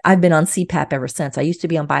 I've been on CPAP ever since. I used to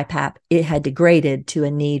be on BiPAP. It had degraded to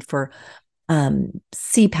a need for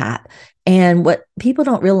CPAP. And what people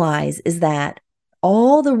don't realize is that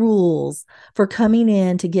all the rules for coming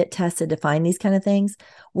in to get tested to find these kind of things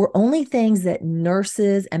were only things that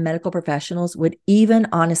nurses and medical professionals would even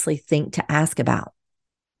honestly think to ask about.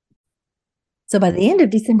 So by the end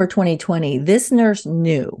of December 2020, this nurse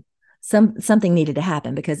knew something needed to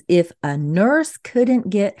happen, because if a nurse couldn't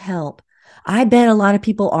get help, I bet a lot of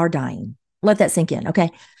people are dying. Let that sink in.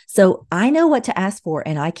 Okay. So I know what to ask for,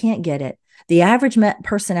 and I can't get it. The average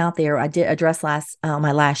person out there, I did address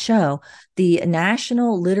my last show, the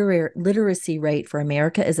national literacy rate for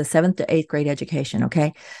America is a 7th to 8th grade education.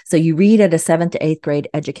 Okay. So you read at a 7th to 8th grade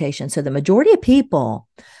education. So the majority of people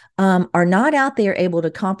are not out there able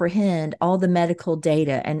to comprehend all the medical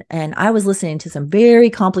data. And I was listening to some very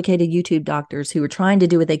complicated YouTube doctors who were trying to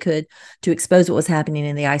do what they could to expose what was happening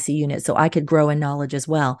in the IC unit so I could grow in knowledge as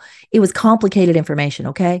well. It was complicated information,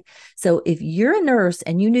 okay? So if you're a nurse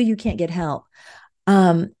and you knew you can't get help,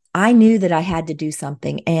 I knew that I had to do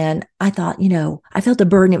something. And I thought, I felt a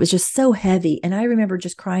burden. It was just so heavy. And I remember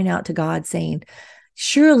just crying out to God saying,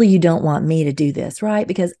 surely you don't want me to do this, right?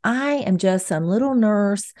 Because I am just some little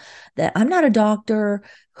nurse, that I'm not a doctor.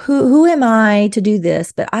 Who am I to do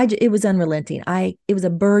this? But it was unrelenting. It was a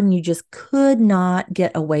burden you just could not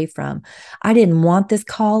get away from. I didn't want this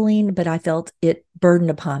calling, but I felt it burdened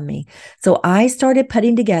upon me. So I started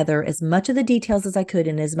putting together as much of the details as I could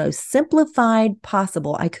in as most simplified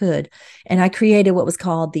possible I could. And I created what was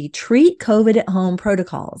called the Treat COVID at Home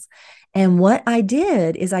protocols. And what I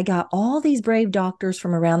did is I got all these brave doctors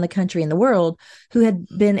from around the country and the world who had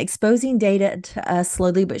been exposing data to us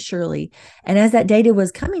slowly but surely. And as that data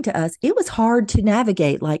was coming to us, it was hard to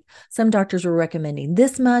navigate. Like some doctors were recommending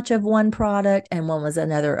this much of one product and one was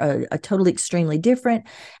another, a totally extremely different.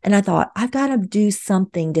 And I thought, I've got to do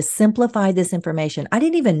something to simplify this information. I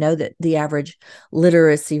didn't even know that the average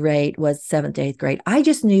literacy rate was 7th to 8th grade. I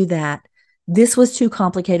just knew that this was too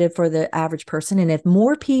complicated for the average person. And if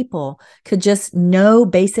more people could just know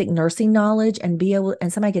basic nursing knowledge and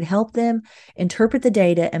somebody could help them interpret the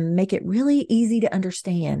data and make it really easy to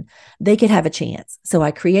understand, they could have a chance. So I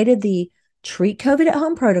created the Treat COVID at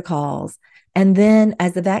Home protocols. And then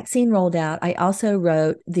as the vaccine rolled out, I also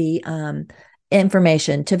wrote the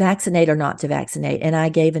information to vaccinate or not to vaccinate. And I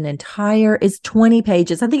gave it's 20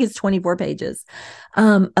 pages. I think it's 24 pages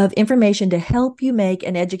of information to help you make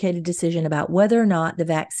an educated decision about whether or not the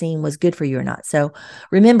vaccine was good for you or not. So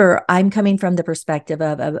remember, I'm coming from the perspective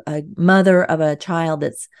of a mother of a child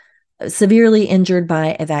that's severely injured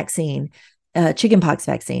by a vaccine, chickenpox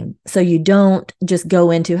vaccine. So you don't just go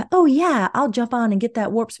into, oh yeah, I'll jump on and get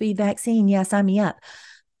that warp speed vaccine. Yeah, sign me up.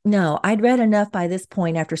 No, I'd read enough by this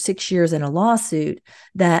point after 6 years in a lawsuit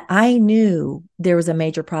that I knew there was a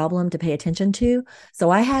major problem to pay attention to. So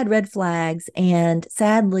I had red flags. And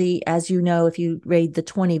sadly, as you know, if you read the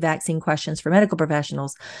 20 vaccine questions for medical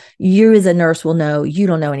professionals, you as a nurse will know you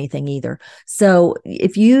don't know anything either. So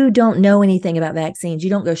if you don't know anything about vaccines, you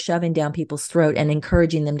don't go shoving down people's throat and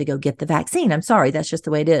encouraging them to go get the vaccine. I'm sorry, that's just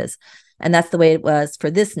the way it is. And that's the way it was for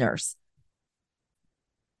this nurse.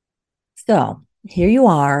 So here you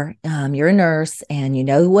are, you're a nurse and you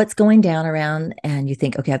know what's going down around and you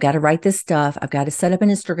think, okay, I've got to write this stuff. I've got to set up an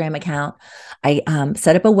Instagram account. I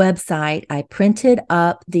set up a website. I printed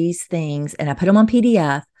up these things and I put them on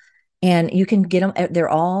PDF. And you can get them. They're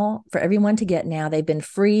all for everyone to get now. They've been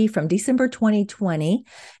free from December 2020.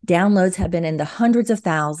 Downloads have been in the hundreds of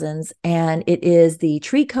thousands. And it is the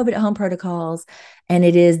Treat COVID at Home protocols. And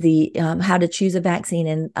it is the how to choose a vaccine.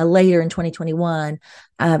 And later in 2021,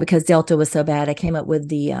 because Delta was so bad, I came up with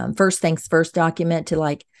the first things first document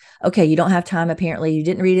to okay, you don't have time. Apparently, you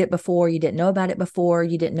didn't read it before. You didn't know about it before.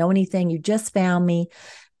 You didn't know anything. You just found me.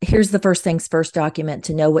 Here's the first things first document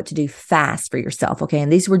to know what to do fast for yourself. Okay.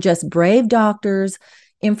 And these were just brave doctors,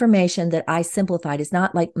 information that I simplified. It's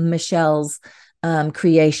not like Michelle's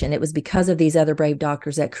creation. It was because of these other brave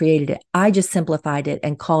doctors that created it. I just simplified it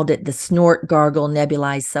and called it the Snort, Gargle,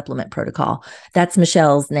 Nebulize Supplement Protocol. That's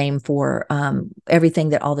Michelle's name for everything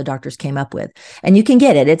that all the doctors came up with. And you can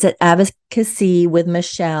get it. It's at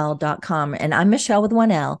advocacywithmichele.com. And I'm Michele with one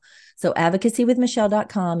L. So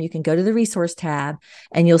advocacywithmichele.com, you can go to the resource tab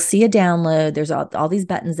and you'll see a download. There's all these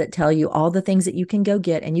buttons that tell you all the things that you can go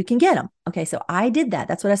get and you can get them. Okay, so I did that.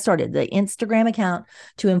 That's what I started, the Instagram account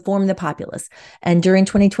to inform the populace. And during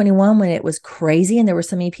 2021, when it was crazy and there were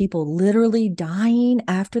so many people literally dying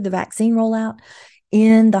after the vaccine rollout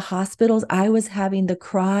in the hospitals, I was having the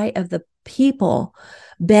cry of the people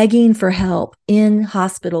begging for help in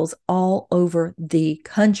hospitals all over the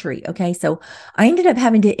country. Okay, so I ended up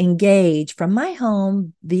having to engage from my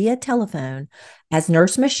home via telephone as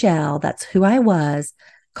Nurse Michele. That's who I was,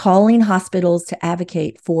 calling hospitals to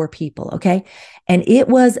advocate for people. Okay, and it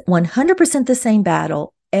was 100% the same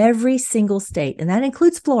battle every single state, and that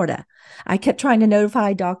includes Florida. I kept trying to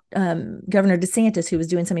notify Governor DeSantis, who was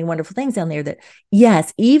doing so many wonderful things down there, that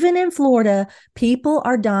yes, even in Florida, people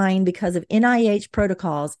are dying because of NIH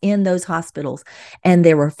protocols in those hospitals. And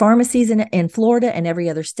there were pharmacies in Florida and every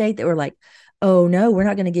other state that were like, oh no, we're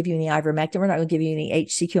not going to give you any ivermectin. We're not going to give you any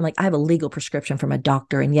HCQ. I'm like, I have a legal prescription from a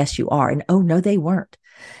doctor. And yes, you are. And oh no, they weren't.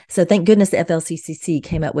 So thank goodness the FLCCC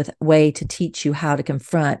came up with a way to teach you how to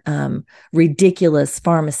confront ridiculous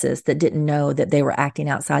pharmacists that didn't know that they were acting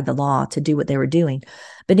outside the law to do what they were doing.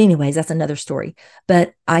 But anyways, that's another story.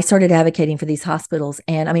 But I started advocating for these hospitals.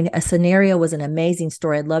 And I mean, a scenario was an amazing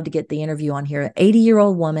story. I'd love to get the interview on here. An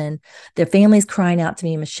 80-year-old woman, their family's crying out to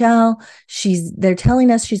me, Michele, they're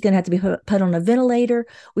telling us she's going to have to be put on a ventilator.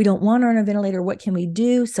 We don't want her on a ventilator. What can we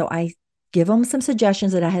do? So I give them some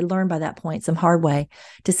suggestions that I had learned by that point, some hard way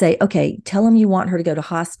to say, okay, tell them you want her to go to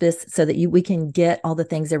hospice so that we can get all the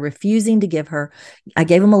things they're refusing to give her. I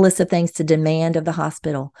gave them a list of things to demand of the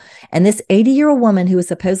hospital. And this 80-year-old woman who was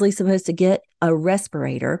supposedly supposed to get a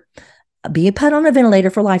respirator, be put on a ventilator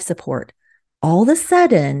for life support, all of a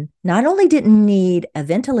sudden, not only didn't need a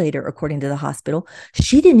ventilator, according to the hospital,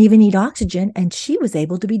 she didn't even need oxygen, and she was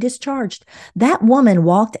able to be discharged. That woman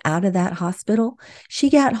walked out of that hospital.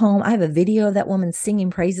 She got home. I have a video of that woman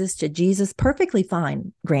singing praises to Jesus, perfectly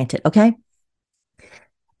fine, granted, okay?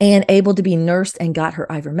 And able to be nursed and got her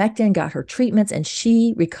ivermectin, got her treatments, and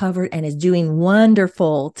she recovered and is doing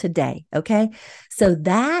wonderful today, okay? So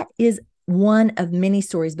that is one of many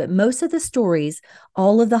stories, but most of the stories,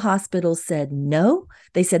 all of the hospitals said no.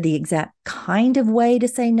 They said the exact kind of way to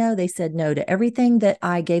say no. They said no to everything that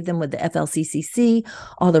I gave them with the FLCCC,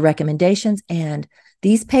 all the recommendations. And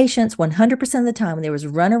these patients, 100% of the time, when there was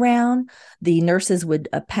run around, the nurses would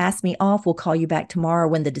pass me off. We'll call you back tomorrow,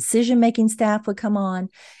 when the decision-making staff would come on.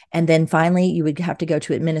 And then finally, you would have to go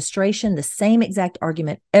to administration, the same exact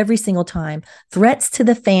argument every single time. Threats to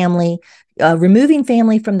the family, removing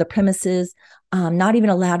family from the premises, not even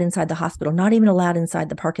allowed inside the hospital, not even allowed inside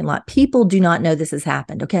the parking lot. People do not know this has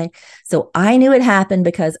happened, okay? So I knew it happened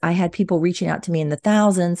because I had people reaching out to me in the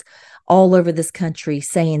thousands all over this country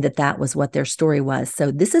saying that that was what their story was.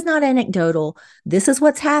 So this is not anecdotal. This is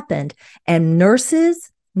what's happened. And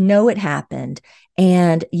nurses know it happened.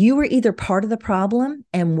 And you were either part of the problem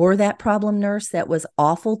and were that problem nurse that was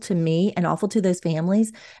awful to me and awful to those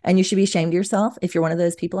families. And you should be ashamed of yourself if you're one of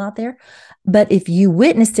those people out there. But if you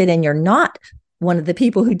witnessed it and you're not one of the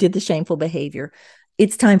people who did the shameful behavior,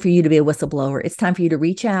 it's time for you to be a whistleblower. It's time for you to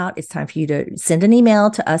reach out. It's time for you to send an email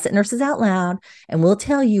to us at Nurses Out Loud, and we'll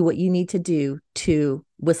tell you what you need to do to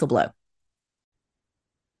whistleblow.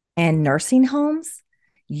 And nursing homes,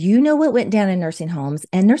 you know what went down in nursing homes.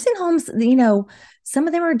 And nursing homes, you know, some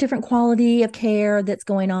of them are a different quality of care that's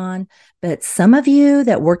going on. But some of you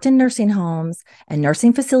that worked in nursing homes and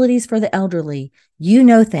nursing facilities for the elderly, you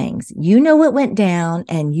know things. You know what went down,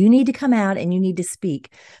 and you need to come out and you need to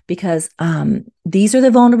speak, because these are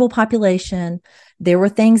the vulnerable population. There were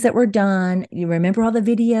things that were done. You remember all the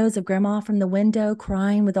videos of grandma from the window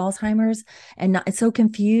crying with Alzheimer's and not so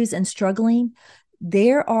confused and struggling.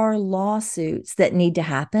 There are lawsuits that need to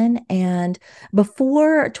happen. And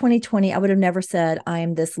before 2020, I would have never said I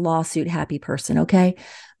am this lawsuit happy person. Okay.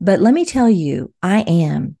 But let me tell you, I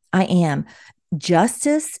am.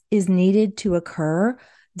 Justice is needed to occur.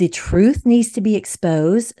 The truth needs to be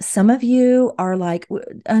exposed. Some of you are like,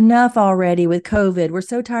 enough already with COVID. We're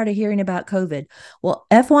so tired of hearing about COVID. Well,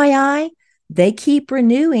 FYI, they keep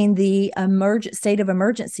renewing the state of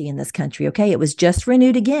emergency in this country. Okay. It was just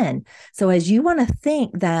renewed again. So as you want to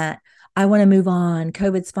think that I want to move on,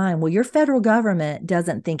 COVID's fine. Well, your federal government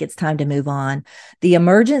doesn't think it's time to move on. The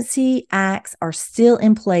emergency acts are still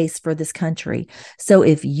in place for this country. So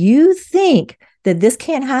if you think that this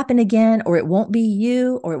can't happen again, or it won't be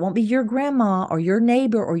you, or it won't be your grandma or your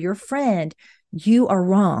neighbor or your friend, you are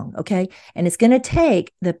wrong, okay? And it's going to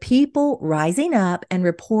take the people rising up and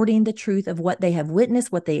reporting the truth of what they have witnessed,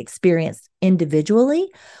 what they experienced individually,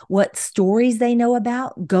 what stories they know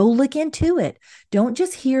about. Go look into it. Don't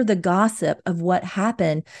just hear the gossip of what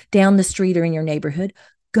happened down the street or in your neighborhood.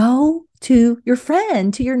 Go to your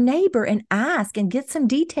friend, to your neighbor, and ask and get some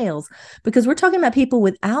details, because we're talking about people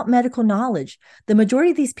without medical knowledge. The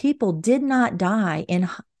majority of these people did not die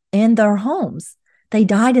in their homes. They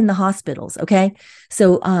died in the hospitals, okay?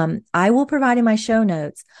 So I will provide in my show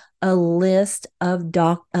notes a list of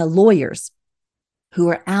lawyers who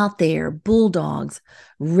are out there, bulldogs,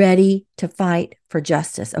 ready to fight for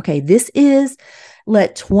justice. Okay,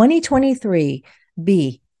 let 2023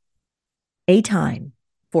 be a time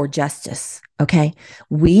for justice, okay?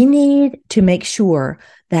 We need to make sure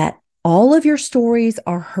that all of your stories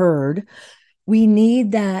are heard. We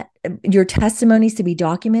need your testimonies to be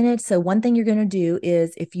documented. So one thing you're going to do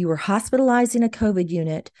is, if you were hospitalized in a COVID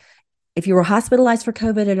unit, if you were hospitalized for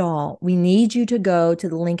COVID at all, we need you to go to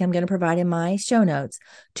the link I'm going to provide in my show notes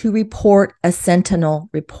to report a Sentinel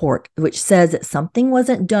report, which says that something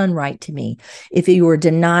wasn't done right to me. If you were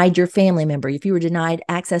denied your family member, if you were denied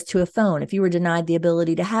access to a phone, if you were denied the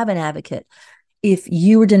ability to have an advocate, if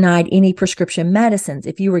you were denied any prescription medicines,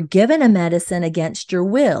 if you were given a medicine against your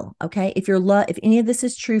will, okay? If any of this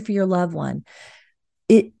is true for your loved one,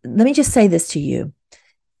 let me just say this to you.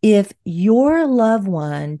 If your loved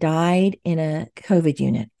one died in a COVID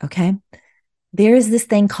unit, okay, there is this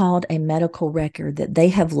thing called a medical record that they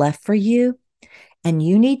have left for you, and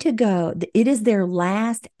you need to go. It is their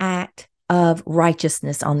last act of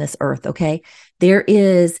righteousness on this earth, okay? There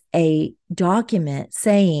is a document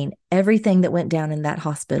saying everything that went down in that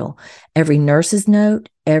hospital, every nurse's note,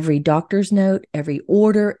 every doctor's note, every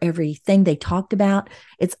order, everything they talked about.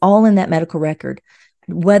 It's all in that medical record.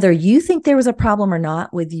 Whether you think there was a problem or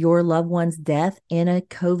not with your loved one's death in a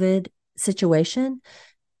COVID situation,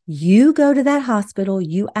 you go to that hospital,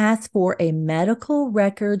 you ask for a medical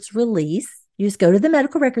records release. You just go to the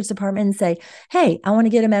medical records department and say, hey, I want to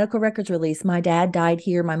get a medical records release. My dad died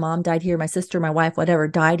here. My mom died here. My sister, my wife, whatever,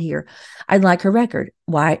 died here. I'd like her record.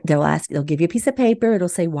 Why? They'll give you a piece of paper. It'll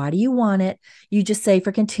say, why do you want it? You just say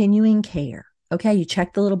for continuing care. Okay. You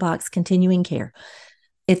check the little box, continuing care.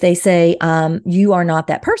 If they say, you are not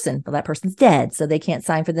that person, well, that person's dead, so they can't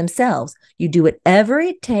sign for themselves. You do whatever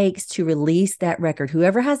it takes to release that record.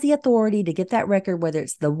 Whoever has the authority to get that record, whether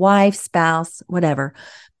it's the wife, spouse, whatever,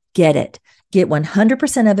 get it. Get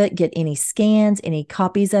 100% of it. Get any scans, any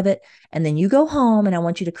copies of it. And then you go home, and I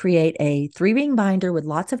want you to create a 3-ring binder with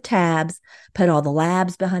lots of tabs. Put all the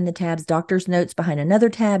labs behind the tabs, doctor's notes behind another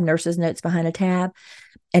tab, nurse's notes behind a tab.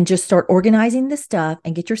 And just start organizing this stuff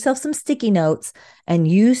and get yourself some sticky notes, and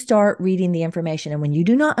you start reading the information. And when you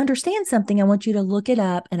do not understand something, I want you to look it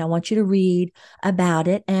up, and I want you to read about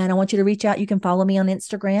it. And I want you to reach out. You can follow me on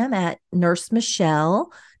Instagram at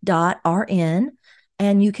nursemichele.rn,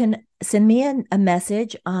 and you can send me a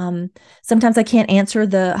message. Sometimes I can't answer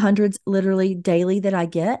the hundreds literally daily that I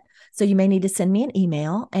get. So you may need to send me an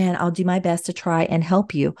email, and I'll do my best to try and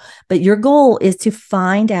help you. But your goal is to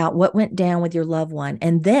find out what went down with your loved one.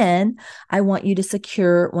 And then I want you to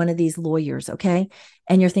secure one of these lawyers, okay?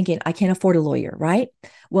 And you're thinking, I can't afford a lawyer, right?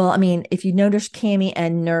 Well, I mean, if you notice Cammie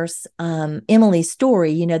and Nurse Emily's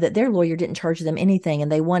story, you know that their lawyer didn't charge them anything, and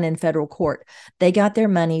they won in federal court. They got their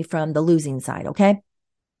money from the losing side, okay?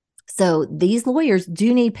 So these lawyers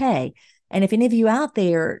do need pay. And if any of you out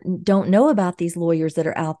there don't know about these lawyers that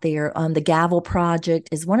are out there, the Gavel Project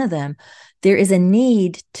is one of them. There is a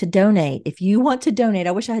need to donate. If you want to donate,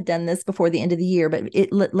 I wish I had done this before the end of the year, but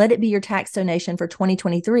let it be your tax donation for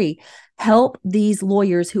 2023. Help these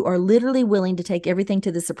lawyers who are literally willing to take everything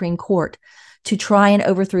to the Supreme Court to try and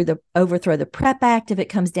overthrow the PrEP Act if it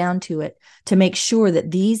comes down to it, to make sure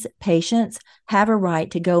that these patients have a right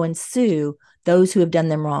to go and sue those who have done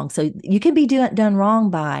them wrong. So you can be done wrong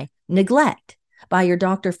by neglect, by your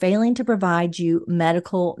doctor failing to provide you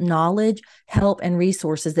medical knowledge, help, and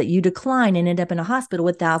resources that you decline and end up in a hospital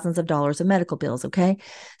with thousands of dollars of medical bills, okay?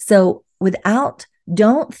 So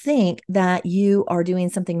don't think that you are doing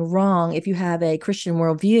something wrong if you have a Christian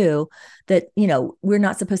worldview that, we're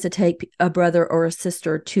not supposed to take a brother or a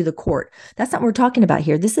sister to the court. That's not what we're talking about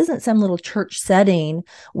here. This isn't some little church setting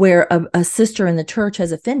where a sister in the church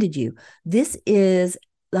has offended you. This is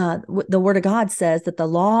the word of God says that the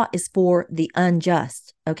law is for the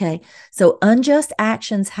unjust. Okay. So unjust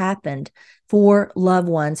actions happened for loved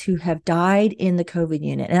ones who have died in the COVID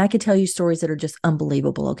unit. And I could tell you stories that are just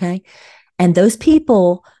unbelievable. Okay. And those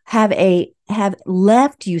people have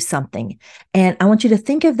left you something. And I want you to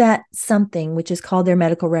think of that something, which is called their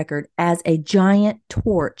medical record, as a giant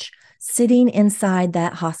torch sitting inside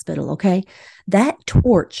that hospital. Okay. That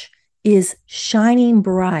torch is shining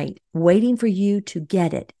bright, waiting for you to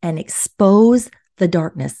get it and expose the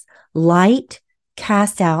darkness. Light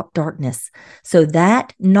casts out darkness. So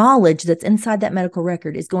that knowledge that's inside that medical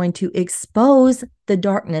record is going to expose the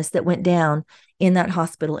darkness that went down in that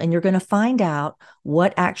hospital. And you're going to find out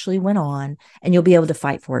what actually went on, and you'll be able to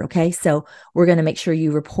fight for it. Okay. So we're going to make sure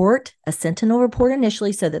you report a sentinel report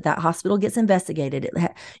initially so that hospital gets investigated.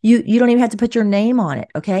 You don't even have to put your name on it.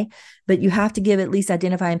 Okay. But you have to give at least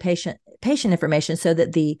identifying patient information so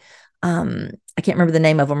that I can't remember the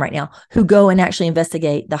name of them right now, who go and actually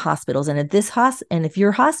investigate the hospitals. And if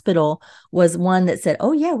your hospital was one that said,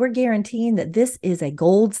 oh yeah, we're guaranteeing that this is a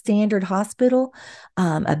gold standard hospital,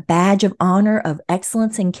 a badge of honor of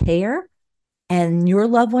excellence in care, and your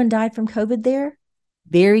loved one died from COVID there,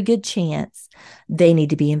 very good chance they need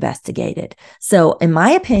to be investigated. So in my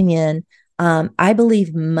opinion, I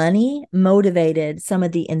believe money motivated some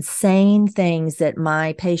of the insane things that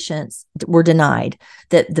my patients were denied,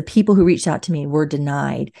 that the people who reached out to me were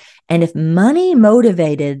denied. And if money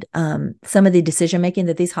motivated some of the decision-making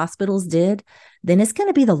that these hospitals did, then it's going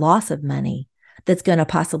to be the loss of money that's going to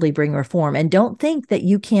possibly bring reform. And don't think that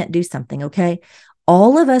you can't do something, okay?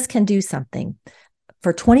 All of us can do something.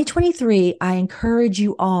 for 2023, I encourage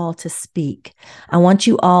you all to speak. I want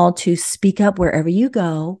you all to speak up wherever you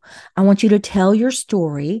go. I want you to tell your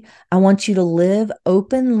story. I want you to live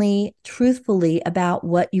openly, truthfully about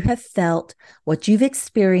what you have felt, what you've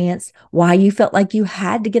experienced, why you felt like you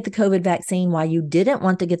had to get the COVID vaccine, why you didn't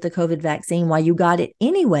want to get the COVID vaccine, why you got it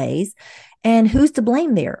anyways, and who's to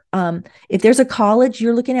blame there. If there's a college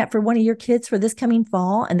you're looking at for one of your kids for this coming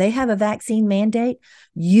fall and they have a vaccine mandate,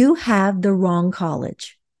 you have the wrong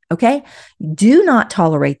college. Okay? Do not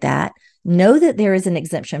tolerate that. Know that there is an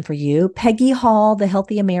exemption for you. Peggy Hall, the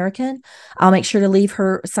Healthy American, I'll make sure to leave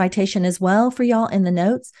her citation as well for y'all in the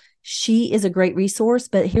notes. She is a great resource,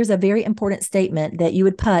 but here's a very important statement that you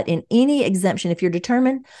would put in any exemption. If you're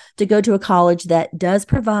determined to go to a college that does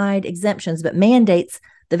provide exemptions but mandates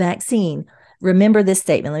the vaccine, remember this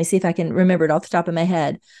statement. Let me see if I can remember it off the top of my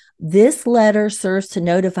head. This letter serves to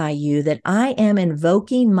notify you that I am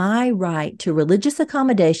invoking my right to religious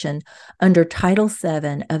accommodation under Title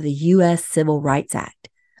VII of the U.S. Civil Rights Act.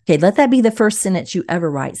 Okay, let that be the first sentence you ever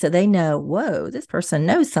write so they know, whoa, this person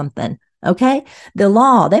knows something. Okay, the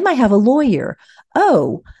law, they might have a lawyer.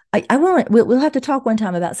 Oh, we'll have to talk one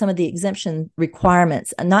time about some of the exemption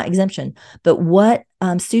requirements, not exemption, but what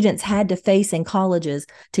students had to face in colleges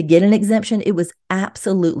to get an exemption. It was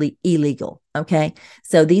absolutely illegal. Okay.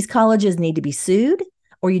 So these colleges need to be sued,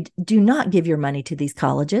 or you do not give your money to these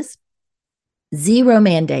colleges. Zero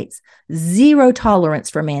mandates, zero tolerance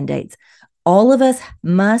for mandates. All of us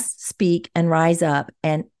must speak and rise up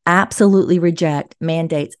and absolutely reject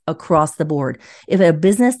mandates across the board. If a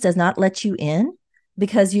business does not let you in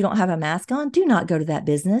because you don't have a mask on, do not go to that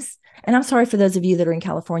business. And I'm sorry for those of you that are in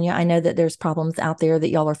California. I know that there's problems out there that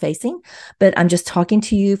y'all are facing, but I'm just talking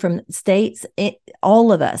to you from states.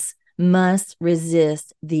 All of us must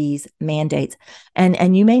resist these mandates.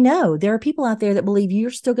 And you may know there are people out there that believe you're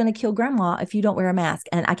still going to kill grandma if you don't wear a mask.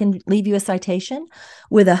 And I can leave you a citation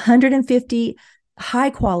with 150 high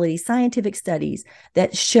quality scientific studies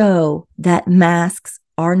that show that masks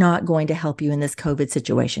are not going to help you in this COVID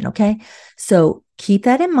situation. Okay. So keep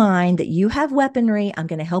that in mind that you have weaponry. I'm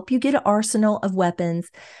going to help you get an arsenal of weapons.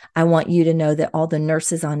 I want you to know that all the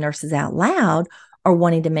nurses on Nurses Out Loud are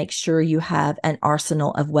wanting to make sure you have an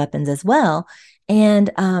arsenal of weapons as well.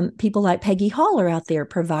 And people like Peggy Hall are out there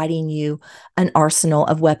providing you an arsenal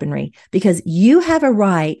of weaponry because you have a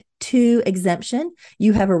right to exemption.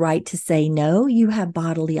 You have a right to say no. You have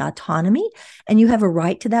bodily autonomy, and you have a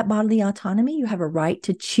right to that bodily autonomy. You have a right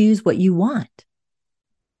to choose what you want.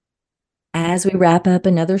 As we wrap up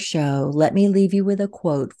another show, let me leave you with a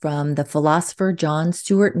quote from the philosopher John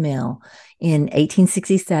Stuart Mill in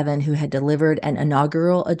 1867, who had delivered an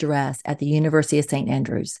inaugural address at the University of St.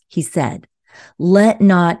 Andrews. He said, "Let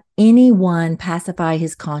not anyone pacify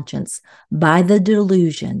his conscience by the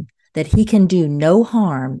delusion that he can do no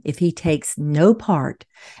harm if he takes no part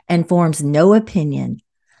and forms no opinion.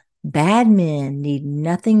 Bad men need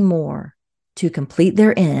nothing more to complete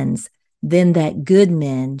their ends than that good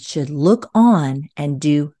men should look on and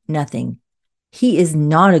do nothing. He is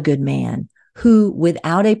not a good man who,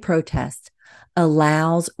 without a protest,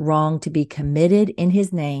 allows wrong to be committed in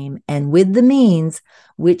his name and with the means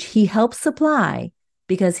which he helps supply,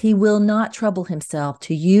 because he will not trouble himself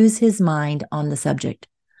to use his mind on the subject.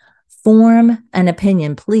 Form an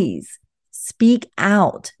opinion, please. Speak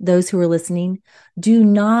out, those who are listening. Do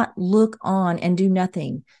not look on and do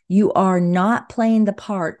nothing. You are not playing the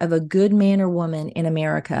part of a good man or woman in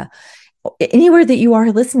America. Anywhere that you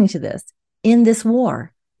are listening to this, in this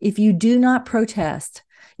war, if you do not protest,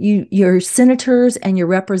 your senators and your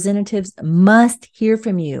representatives must hear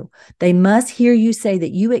from you. They must hear you say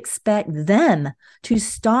that you expect them to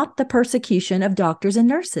stop the persecution of doctors and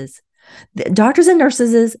nurses. Doctors and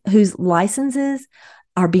nurses whose licenses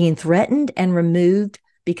are being threatened and removed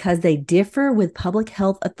because they differ with public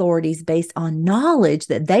health authorities based on knowledge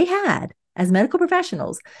that they had as medical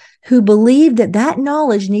professionals who believed that that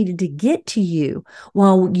knowledge needed to get to you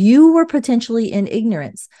while you were potentially in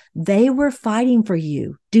ignorance. They were fighting for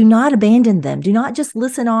you. Do not abandon them. Do not just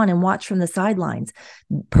listen on and watch from the sidelines.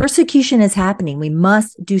 Persecution is happening. We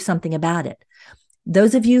must do something about it.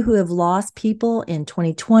 Those of you who have lost people in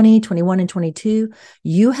 2020, 21, and 22,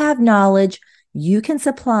 you have knowledge you can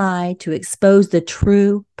supply to expose the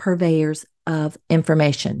true purveyors of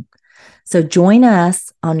information. So join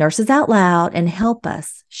us on Nurses Out Loud and help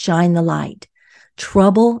us shine the light.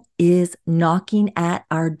 Trouble is knocking at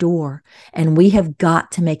our door, and we have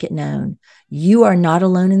got to make it known. You are not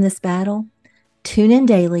alone in this battle. Tune in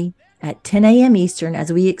daily at 10 a.m. Eastern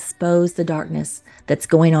as we expose the darkness that's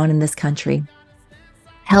going on in this country.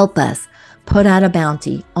 Help us put out a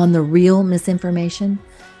bounty on the real misinformation,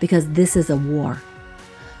 because this is a war.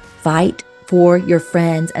 Fight for your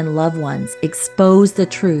friends and loved ones. Expose the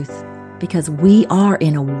truth, because we are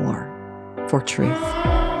in a war for truth.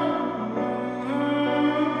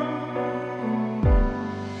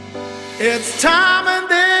 It's time